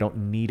 And now I don't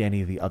need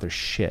any of the other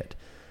shit,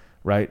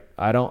 right?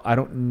 I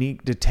don't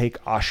need to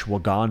take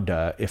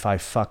ashwagandha if I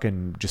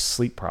fucking just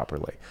sleep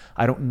properly.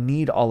 I don't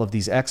need all of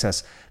these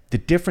excess. The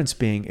difference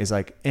being is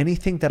like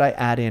anything that I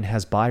add in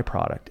has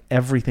byproduct.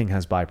 Everything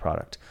has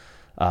byproduct.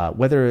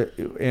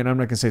 And I'm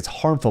not gonna say it's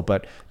harmful,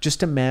 but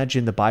just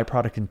imagine the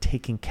byproduct in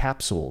taking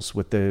capsules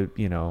with the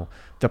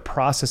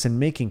process in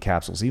making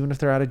capsules, even if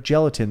they're out of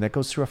gelatin that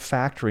goes through a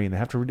factory and they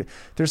have to,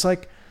 there's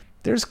like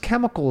there's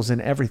chemicals in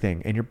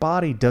everything, and your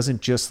body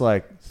doesn't just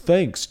like,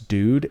 thanks,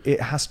 dude. It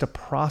has to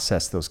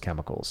process those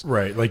chemicals.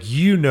 Right. Like,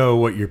 you know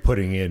what you're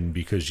putting in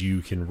because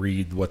you can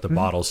read what the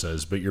bottle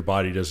says, but your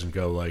body doesn't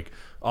go like,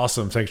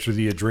 awesome, thanks for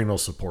the adrenal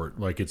support.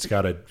 Like, it's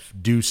got to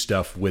do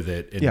stuff with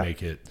it and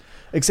make it.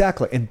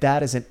 Exactly. And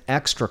that is an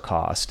extra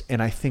cost.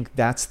 And I think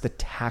that's the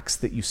tax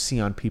that you see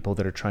on people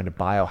that are trying to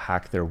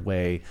biohack their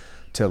way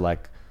to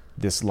like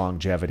this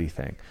longevity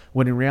thing.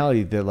 When in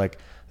reality, they're like,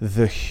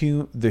 the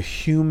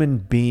human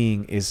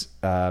being is,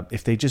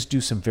 if they just do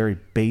some very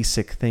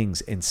basic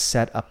things and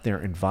set up their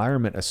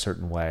environment a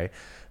certain way,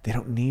 they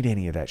don't need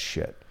any of that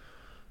shit.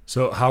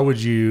 So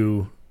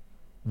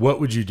what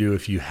would you do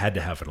if you had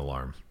to have an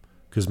alarm?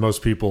 Because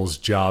most people's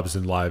jobs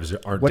and lives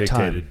aren't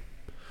dictated.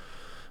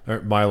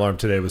 My alarm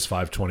today was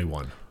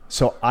 5:21.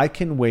 So I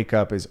can wake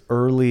up as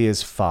early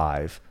as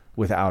 5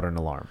 without an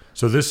alarm.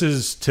 So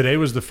today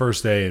was the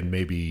first day in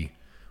maybe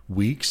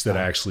weeks that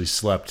I actually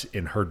slept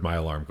and heard my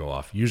alarm go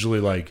off.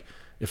 Usually, like,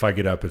 if I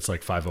get up, it's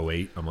like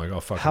 5:08. I'm like, oh,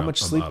 fuck. How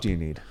much sleep do you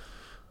need?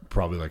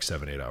 Probably like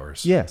 7-8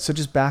 hours. Yeah. So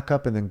just back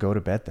up and then go to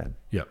bed then.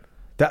 Yep.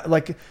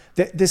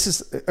 This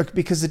is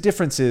because the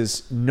difference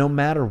is no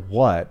matter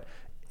what,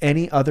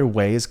 any other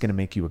way is going to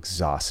make you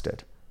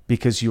exhausted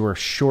because you are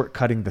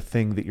shortcutting the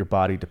thing that your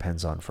body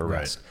depends on for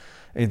rest.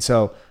 And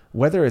so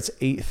whether it's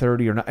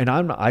 8:30 or not, and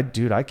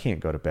I can't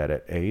go to bed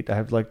at 8. I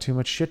have like too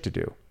much shit to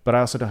do, but I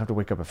also don't have to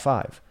wake up at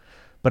 5.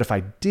 But if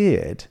I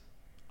did,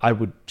 I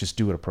would just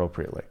do it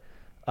appropriately.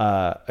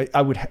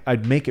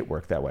 I'd make it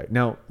work that way.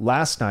 Now,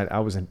 last night I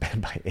was in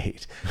bed by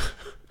 8,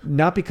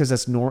 not because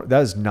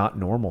that is not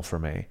normal for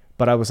me,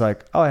 but I was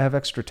like, oh, I have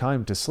extra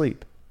time to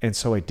sleep. And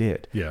so I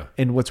did. Yeah.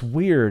 And what's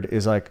weird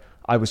is like,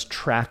 I was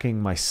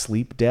tracking my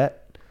sleep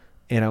debt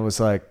and I was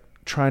like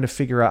trying to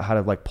figure out how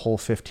to like pull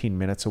 15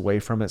 minutes away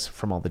from it,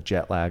 from all the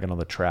jet lag and all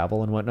the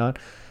travel and whatnot.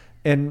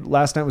 And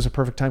last night was a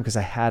perfect time because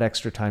I had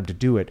extra time to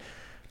do it.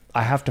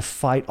 I have to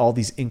fight all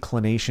these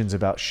inclinations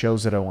about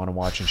shows that I want to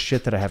watch and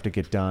shit that I have to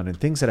get done and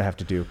things that I have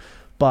to do.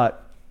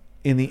 But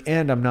in the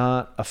end, I'm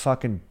not a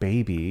fucking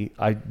baby.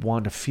 I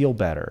want to feel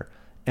better.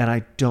 And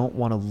I don't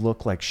want to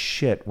look like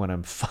shit when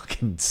I'm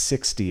fucking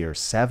 60 or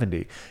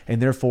 70.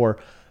 And therefore,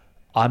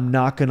 I'm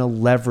not going to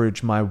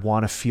leverage my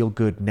want to feel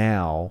good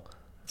now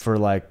for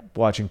like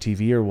watching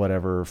TV or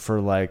whatever for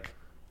like,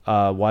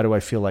 why do I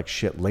feel like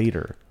shit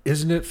later?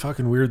 Isn't it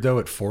fucking weird though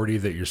at 40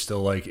 that you're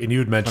still like, and you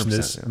had mentioned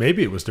this,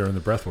 maybe it was during the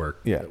breath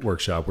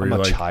workshop where I'm you're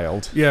a like,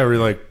 child. Yeah, where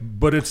you're like,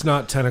 but it's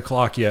not 10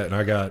 o'clock yet and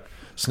I got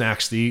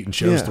snacks to eat and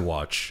shows to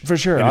watch. For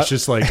sure. And it's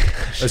just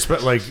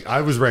like,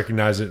 I was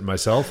recognizing it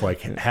myself,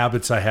 like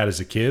habits I had as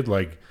a kid,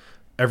 like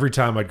every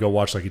time I'd go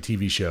watch like a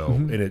TV show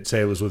and it'd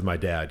say it was with my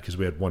dad because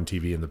we had one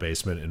TV in the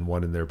basement and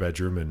one in their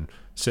bedroom, and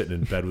sitting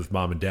in bed with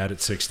mom and dad at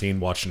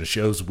 16 watching a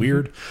show's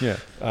weird.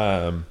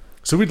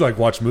 So we'd like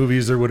watch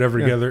movies or whatever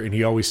together, and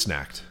he always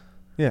snacked.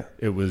 Yeah.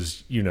 It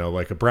was,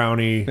 like a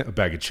brownie, a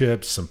bag of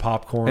chips, some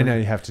popcorn. And now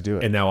you have to do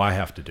it. And now I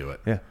have to do it.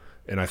 Yeah.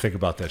 And I think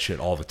about that shit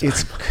all the time.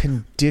 It's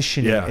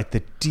conditioning at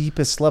the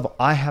deepest level.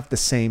 I have the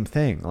same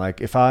thing. Like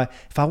if I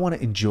want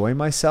to enjoy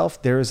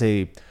myself, there is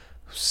a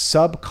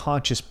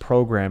subconscious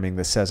programming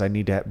that says I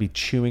need to be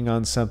chewing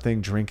on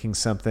something, drinking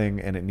something,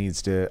 and it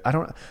needs to,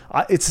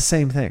 it's the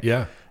same thing.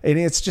 Yeah. And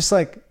it's just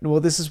like, well,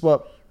 this is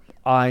what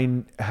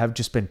I have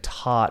just been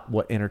taught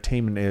what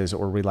entertainment is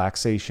or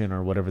relaxation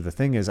or whatever the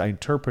thing is. I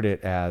interpret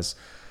it as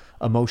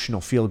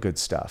emotional feel-good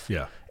stuff.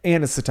 Yeah.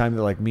 And it's the time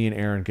that like me and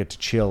Aaron get to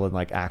chill and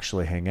like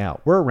actually hang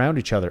out. We're around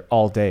each other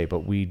all day,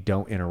 but we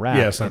don't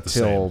interact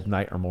until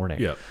night or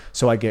morning. Yeah.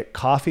 So I get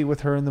coffee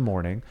with her in the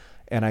morning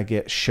and I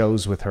get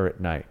shows with her at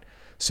night.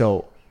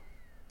 So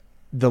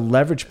the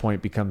leverage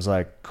point becomes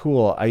like,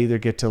 cool, I either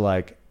get to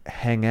like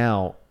hang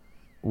out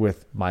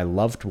with my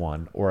loved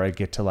one or I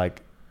get to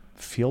like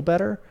feel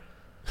better.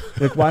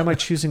 Like, why am I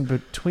choosing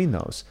between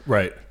those?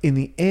 Right. In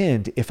the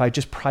end, if I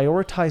just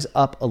prioritize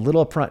up a little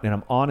up front and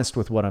I'm honest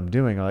with what I'm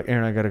doing, I'm like,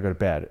 Aaron, I got to go to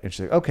bed. And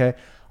she's like, okay,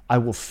 I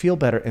will feel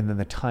better. And then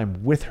the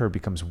time with her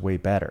becomes way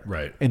better.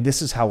 Right. And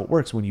this is how it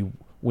works. When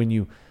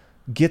you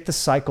get the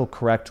cycle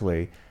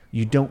correctly,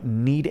 you don't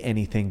need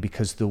anything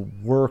because the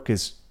work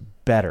is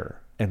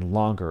better and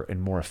longer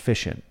and more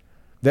efficient.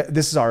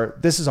 This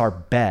is our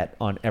bet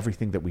on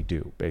everything that we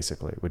do,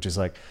 basically, which is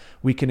like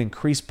we can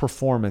increase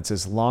performance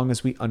as long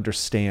as we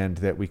understand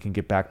that we can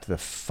get back to the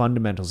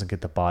fundamentals and get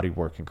the body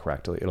working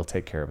correctly. It'll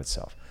take care of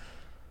itself.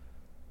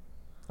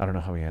 I don't know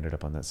how we ended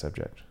up on that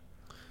subject.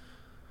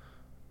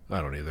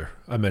 I don't either.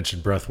 I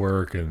mentioned breath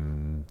work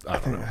and I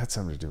don't know. It had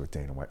something to do with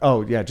Dana White.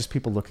 Oh, yeah, just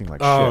people looking like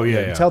shit. Oh, yeah.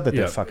 You can tell that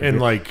they're fucking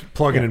and like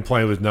plugging and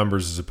playing with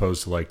numbers as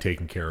opposed to like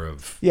taking care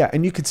of. Yeah,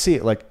 and you could see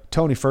it. Like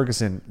Tony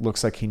Ferguson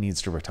looks like he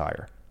needs to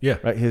retire. Yeah.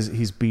 Right.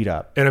 He's beat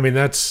up. And I mean,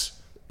 that's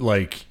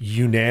like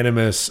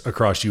unanimous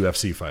across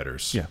UFC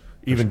fighters. Yeah.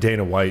 Even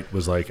Dana White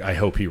was like, I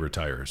hope he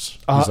retires.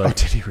 Did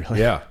he really?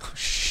 Yeah. Oh,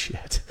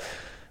 shit.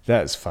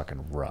 That is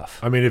fucking rough.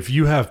 I mean, if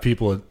you have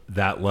people at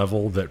that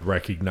level that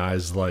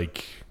recognize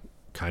like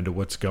kind of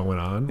what's going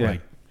on, like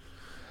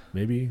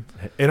maybe.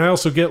 And I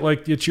also get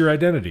like, it's your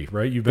identity,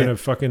 right? You've been a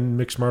fucking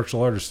mixed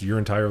martial artist your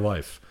entire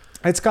life.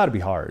 It's got to be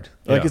hard.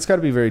 Like, Yeah. it's got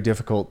to be very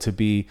difficult to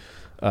be,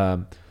 I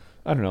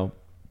don't know,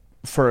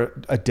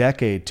 for a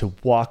decade to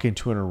walk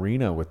into an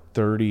arena with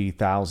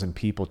 30,000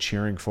 people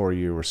cheering for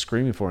you or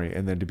screaming for you,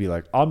 and then to be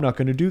like, I'm not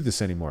going to do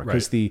this anymore.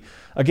 Because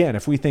again,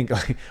 if we think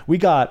like, we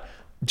got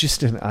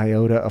just an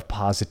iota of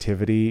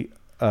positivity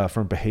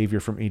from behavior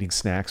from eating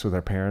snacks with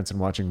our parents and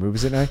watching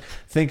movies at night,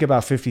 think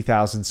about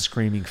 50,000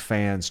 screaming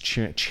fans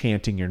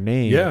chanting your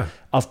name. Yeah.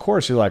 Of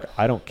course, you're like,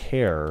 I don't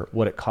care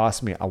what it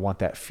costs me. I want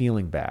that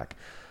feeling back.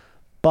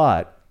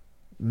 But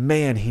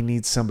man, he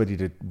needs somebody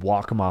to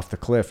walk him off the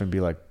cliff and be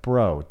like,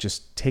 bro,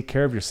 just take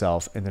care of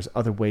yourself. And there's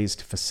other ways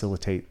to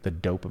facilitate the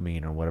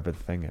dopamine or whatever the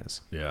thing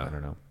is. Yeah. I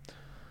don't know.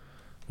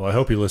 Well, I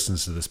hope he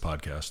listens to this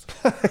podcast.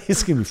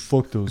 He's going to be,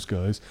 fuck those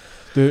guys.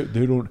 I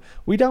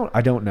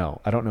don't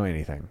know. I don't know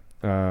anything.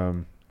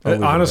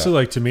 Honestly,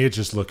 like, to me, it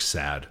just looks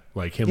sad.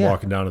 Like him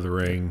walking down to the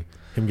ring,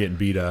 him getting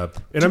beat up.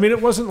 And I mean,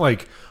 it wasn't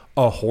like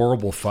a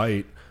horrible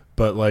fight,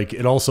 but like,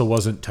 it also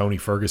wasn't Tony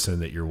Ferguson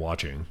that you're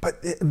watching.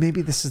 But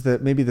maybe this is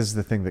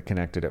the thing that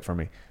connected it for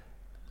me.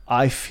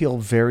 I feel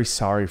very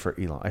sorry for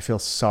Elon. I feel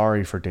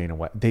sorry for Dana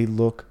White. They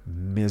look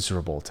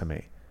miserable to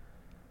me.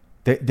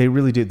 They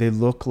really do. They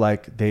look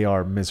like they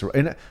are miserable.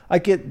 And I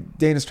get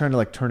Dana's trying to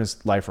like turn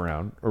his life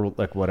around or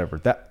like whatever.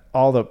 That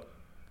all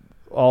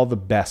the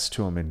best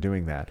to him in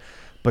doing that.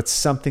 But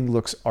something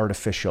looks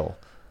artificial.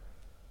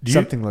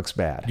 Something looks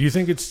bad. Do you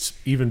think it's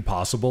even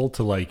possible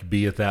to like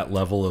be at that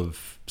level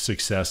of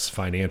success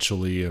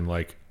financially and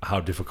like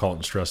how difficult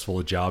and stressful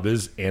a job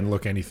is and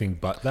look anything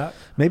but that?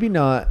 Maybe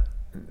not.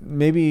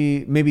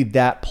 Maybe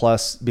that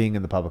plus being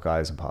in the public eye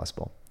is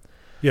impossible.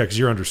 Yeah, because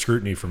you're under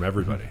scrutiny from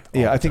everybody.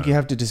 Yeah, I think you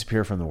have to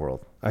disappear from the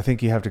world. I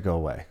think you have to go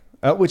away.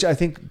 Which I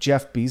think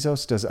Jeff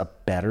Bezos does a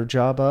better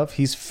job of.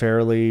 He's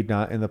fairly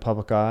not in the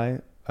public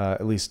eye,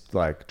 at least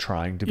like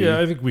trying to be. Yeah,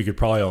 I think we could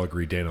probably all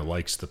agree Dana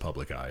likes the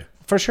public eye.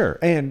 For sure.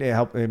 And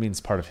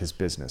it's part of his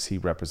business. He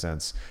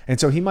represents. And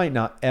so he might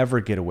not ever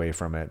get away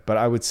from it. But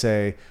I would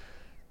say,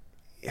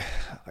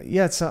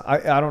 yeah,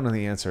 I don't know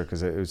the answer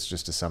because it was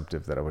just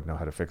assumptive that I would know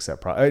how to fix that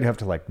problem. I'd have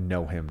to like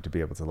know him to be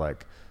able to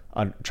like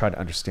try to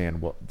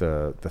understand what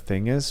the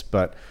thing is.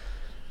 But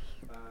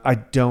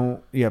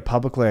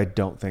publicly, I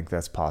don't think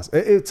that's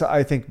possible.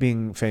 I think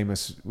being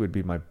famous would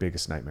be my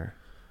biggest nightmare.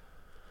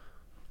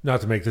 Not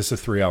to make this a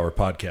 3-hour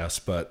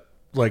podcast, but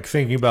like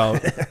thinking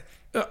about,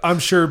 I'm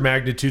sure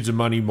magnitudes of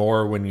money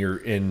more when you're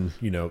in,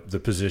 the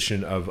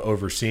position of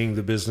overseeing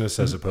the business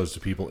as opposed to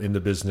people in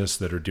the business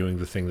that are doing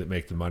the thing that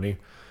make the money.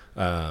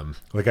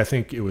 Like I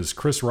think it was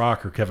Chris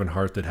Rock or Kevin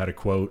Hart that had a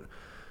quote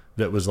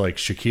that was like,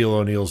 Shaquille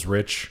O'Neal's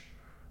rich,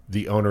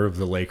 the owner of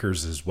the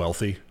Lakers is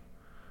wealthy.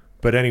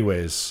 But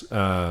anyways,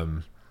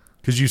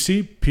 because you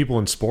see people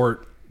in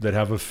sport that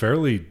have a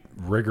fairly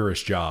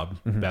rigorous job,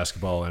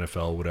 basketball,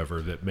 NFL,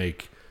 whatever, that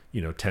make,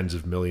 tens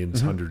of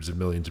millions, hundreds of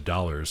millions of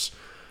dollars.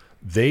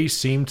 They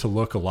seem to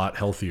look a lot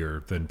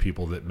healthier than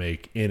people that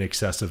make in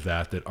excess of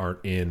that aren't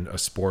in a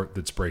sport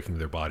that's breaking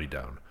their body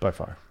down. By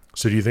far.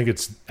 So do you think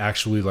it's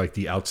actually like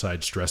the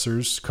outside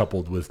stressors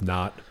coupled with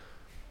not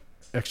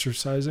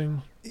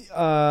exercising?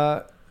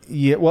 Yeah.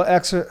 Well,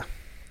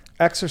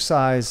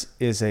 exercise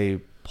is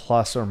a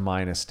plus or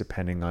minus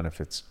depending on if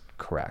it's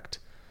correct.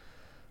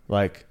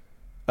 Like,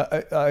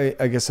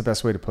 I guess the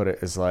best way to put it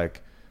is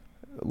like,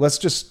 let's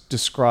just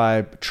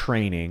describe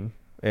training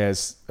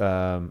as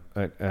a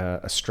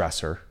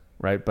stressor,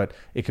 right? But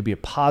it could be a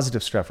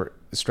positive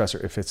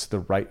stressor if it's the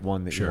right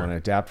one that you want to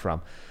adapt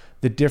from.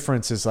 The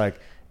difference is like,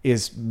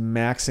 is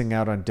maxing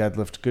out on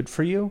deadlift good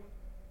for you?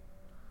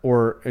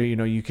 Or,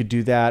 you could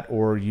do that,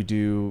 or you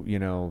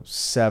do,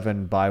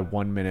 7 by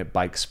 1 minute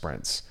bike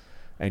sprints.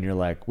 And you're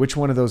like, which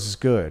one of those is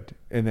good?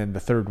 And then the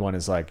third one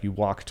is like, you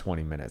walk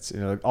 20 minutes.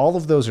 Like all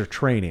of those are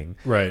training.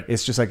 Right.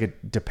 It's just like,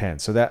 it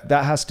depends. So that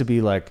has to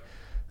be like,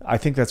 I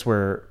think that's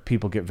where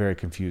people get very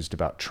confused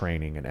about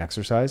training and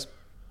exercise.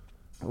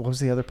 What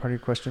was the other part of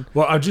your question?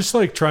 Well, I'm just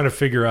like trying to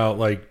figure out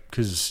like,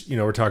 because,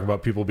 we're talking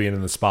about people being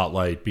in the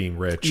spotlight, being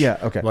rich. Yeah.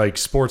 Okay. Like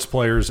sports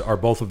players are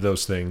both of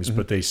those things,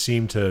 but they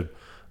seem to,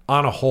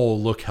 on a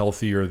whole, look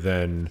healthier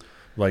than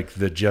like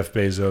the Jeff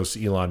Bezos,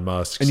 Elon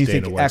Musk. And you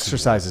Dana think White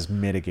exercise is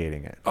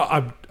mitigating it?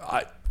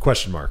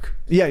 Question mark.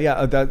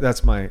 Yeah.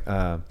 That's my,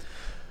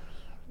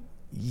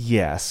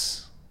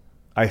 yes,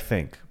 I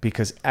think,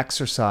 because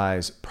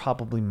exercise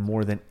probably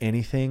more than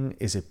anything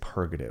is a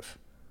purgative.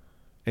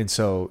 And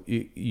so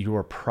you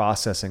are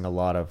processing a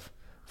lot of,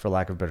 for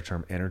lack of a better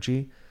term,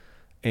 energy.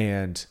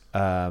 And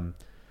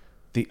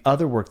the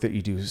other work that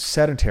you do,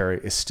 sedentary,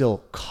 is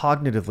still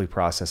cognitively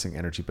processing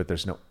energy, but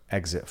there's no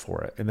exit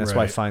for it. And that's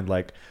why I find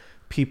like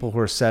people who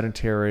are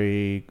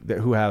sedentary,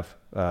 who have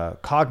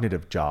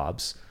cognitive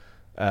jobs,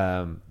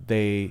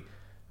 this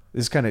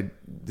is kind of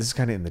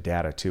in the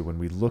data too. When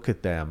we look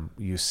at them,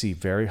 you see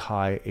very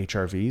high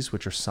HRVs,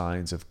 which are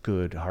signs of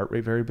good heart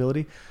rate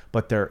variability,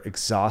 but they're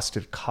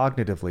exhausted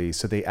cognitively.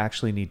 So they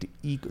actually need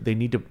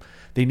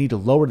to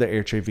lower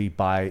their HRV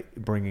by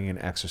bringing in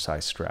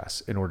exercise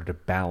stress in order to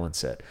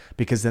balance it,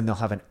 because then they'll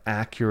have an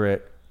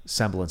accurate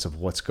semblance of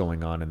what's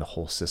going on in the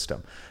whole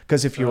system.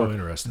 Because if your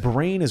interesting.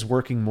 brain is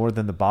working more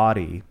than the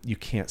body, you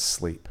can't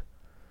sleep,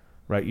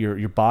 right?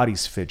 Your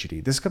body's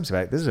fidgety. This comes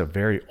back. This is a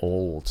very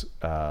old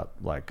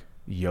like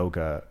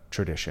yoga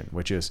tradition,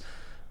 which is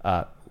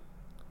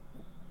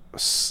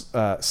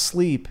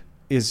sleep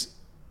is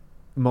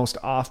most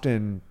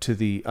often to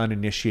the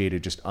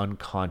uninitiated just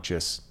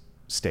unconscious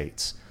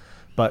states.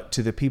 But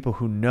to the people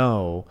who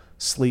know,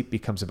 sleep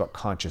becomes about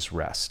conscious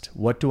rest.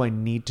 What do I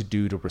need to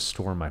do to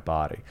restore my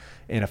body?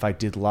 And if I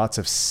did lots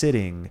of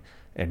sitting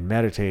and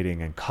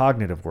meditating and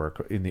cognitive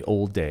work in the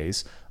old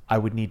days, I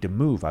would need to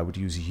move. I would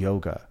use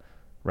yoga,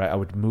 right? I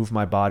would move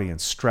my body and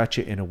stretch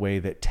it in a way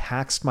that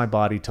taxed my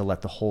body to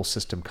let the whole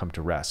system come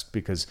to rest.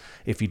 Because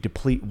if you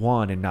deplete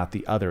one and not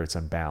the other, it's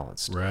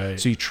unbalanced. Right.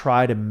 So you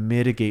try to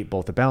mitigate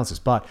both the balances.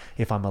 But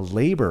if I'm a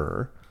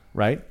laborer,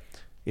 right?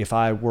 If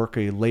I work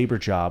a labor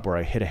job where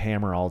I hit a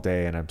hammer all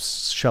day and I'm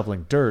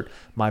shoveling dirt,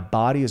 my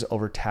body is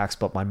overtaxed,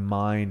 but my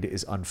mind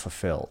is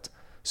unfulfilled.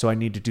 So I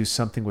need to do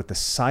something with the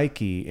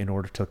psyche in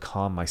order to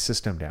calm my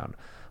system down,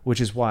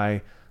 which is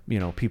why,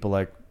 people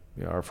like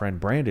our friend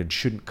Brandon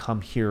shouldn't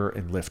come here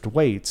and lift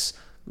weights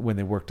when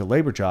they worked a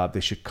labor job. They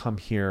should come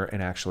here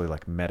and actually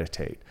like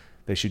meditate.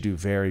 They should do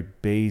very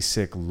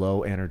basic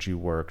low energy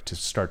work to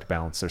start to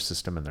balance their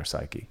system and their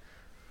psyche.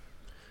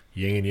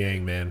 Yin and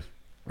yang, man.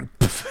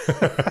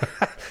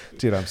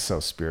 Dude, I'm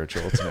so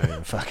spiritual. It's not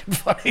even fucking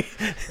funny.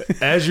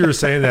 As you were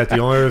saying that, the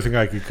only other thing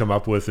I could come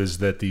up with is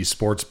that the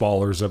sports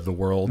ballers of the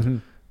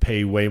world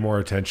pay way more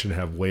attention,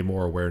 have way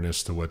more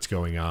awareness to what's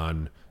going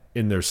on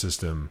in their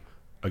system,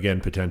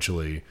 again,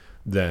 potentially,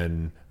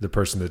 than the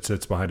person that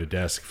sits behind a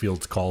desk,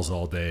 fields calls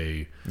all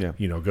day,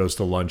 goes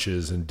to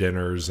lunches and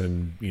dinners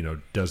and,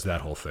 does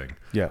that whole thing.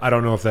 Yeah. I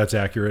don't know if that's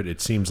accurate.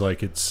 It seems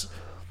like it's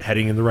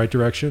heading in the right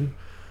direction.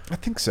 I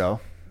think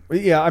so.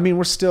 Yeah, I mean,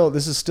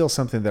 this is still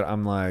something that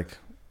I'm like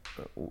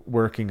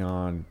working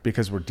on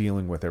because we're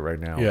dealing with it right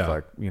now. Yeah.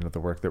 With like, the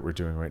work that we're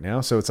doing right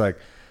now. So it's like,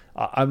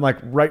 I'm like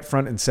right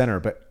front and center,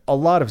 but a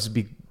lot of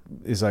it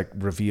is like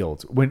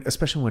revealed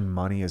especially when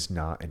money is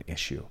not an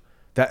issue.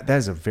 That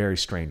is a very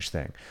strange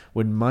thing.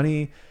 When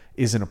money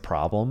isn't a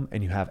problem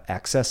and you have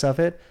excess of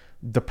it,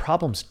 the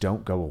problems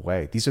don't go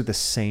away. These are the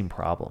same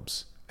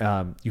problems.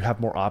 You have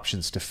more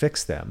options to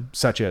fix them,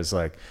 such as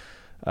like,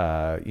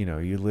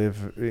 you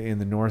live in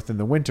the north in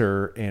the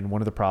winter and one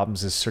of the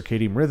problems is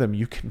circadian rhythm.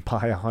 You can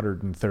buy a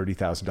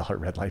 $130,000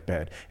 red light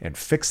bed and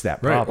fix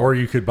that problem. Right. Or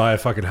you could buy a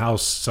fucking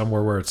house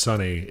somewhere where it's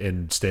sunny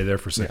and stay there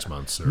for 6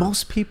 months.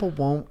 Most people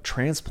won't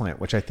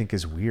transplant, which I think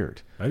is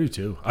weird. I do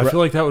too. I feel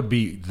like that would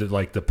be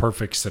the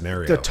perfect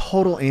scenario. The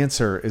total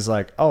answer is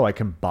like, oh, I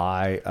can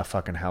buy a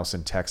fucking house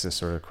in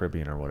Texas or the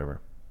Caribbean or whatever.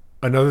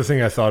 Another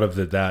thing I thought of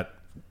that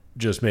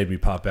just made me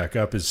pop back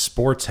up is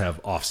sports have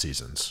off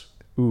seasons.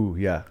 Ooh,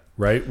 yeah.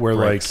 Right? Where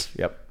Breaks. like,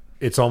 yep.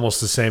 It's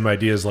almost the same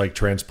idea as like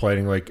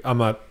transplanting. Like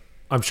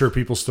I'm sure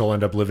people still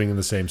end up living in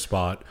the same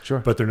spot, sure,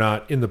 but they're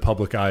not in the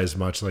public eye as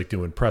much, like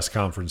doing press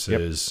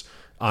conferences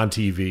on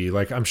TV.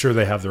 Like I'm sure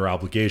they have their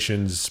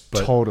obligations,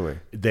 but totally,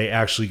 they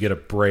actually get a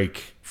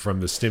break from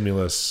the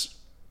stimulus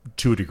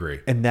to a degree.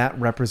 And that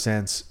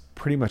represents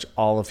pretty much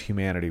all of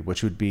humanity,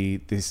 which would be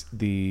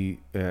the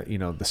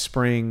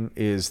spring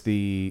is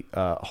the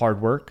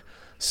hard work.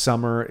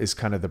 Summer is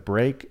kind of the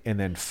break, and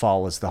then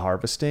fall is the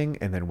harvesting,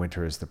 and then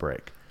winter is the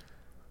break.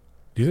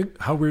 Do you think,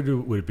 how weird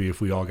would it be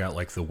if we all got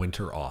like the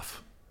winter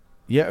off?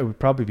 Yeah, it would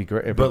probably be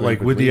great. But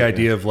like with the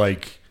idea of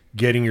like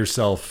getting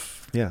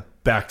yourself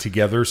back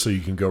together so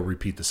you can go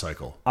repeat the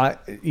cycle.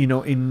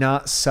 In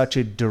not such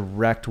a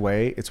direct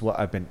way, it's what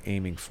I've been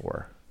aiming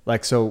for.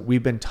 Like, so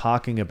we've been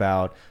talking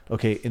about,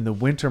 okay, in the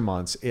winter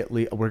months,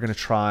 we're going to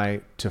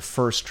try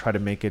to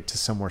make it to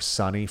somewhere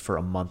sunny for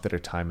a month at a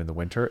time in the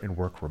winter and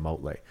work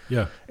remotely.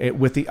 Yeah.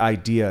 With the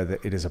idea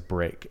that it is a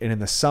break. And in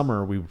the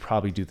summer, we would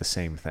probably do the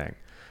same thing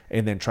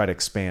and then try to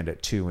expand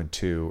it 2 and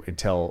 2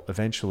 until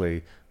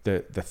eventually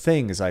the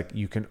thing is like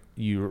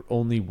you're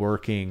only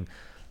working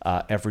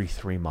every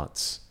 3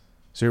 months.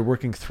 So you're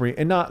working 3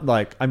 and not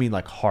like, I mean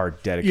like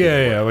hard dedicated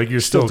work. Yeah. Like you're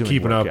still doing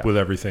keeping work, up with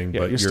everything,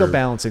 but you're still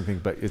balancing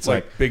things, but it's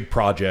like big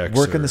projects.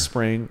 Work in the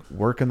spring,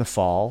 work in the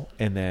fall,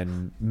 and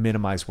then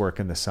minimize work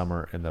in the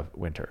summer and the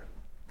winter.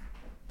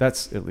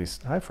 That's at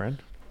least, hi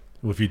friend.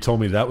 Well, if you told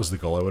me that was the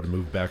goal, I would have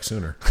moved back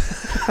sooner.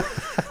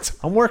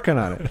 I'm working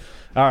on it.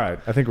 All right.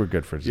 I think we're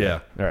good for today. Yeah.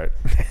 All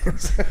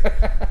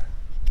right.